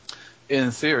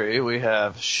 in theory, we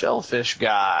have Shellfish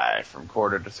Guy from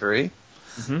 2:45.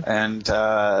 Mm-hmm. And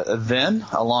then,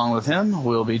 along with him,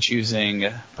 we'll be choosing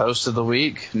Post of the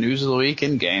Week, News of the Week,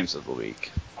 and Games of the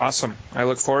Week. Awesome. I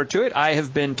look forward to it. I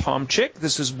have been Tom Chick.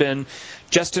 This has been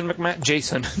Jason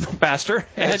McMaster.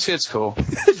 It's cool.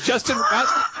 Justin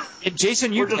McMaster and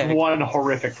Jason We're just UK. one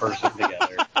horrific person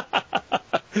together.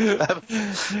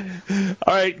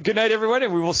 All right. Good night, everyone,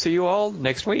 and we will see you all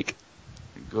next week.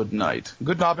 Good night.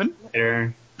 Good nobbin.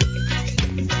 Later.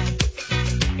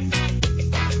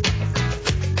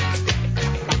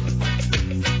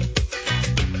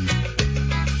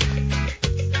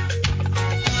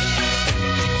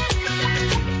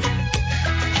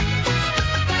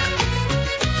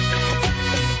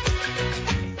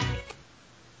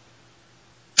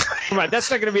 Come on,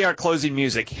 that's not going to be our closing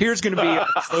music. Here's going to be our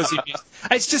closing music.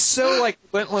 It's just so like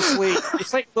relentlessly.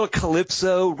 It's like a little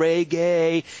calypso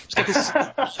reggae. It's got this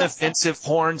offensive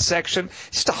horn section.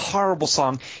 It's just a horrible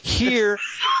song. Here's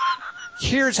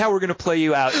how we're going to play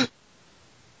you out.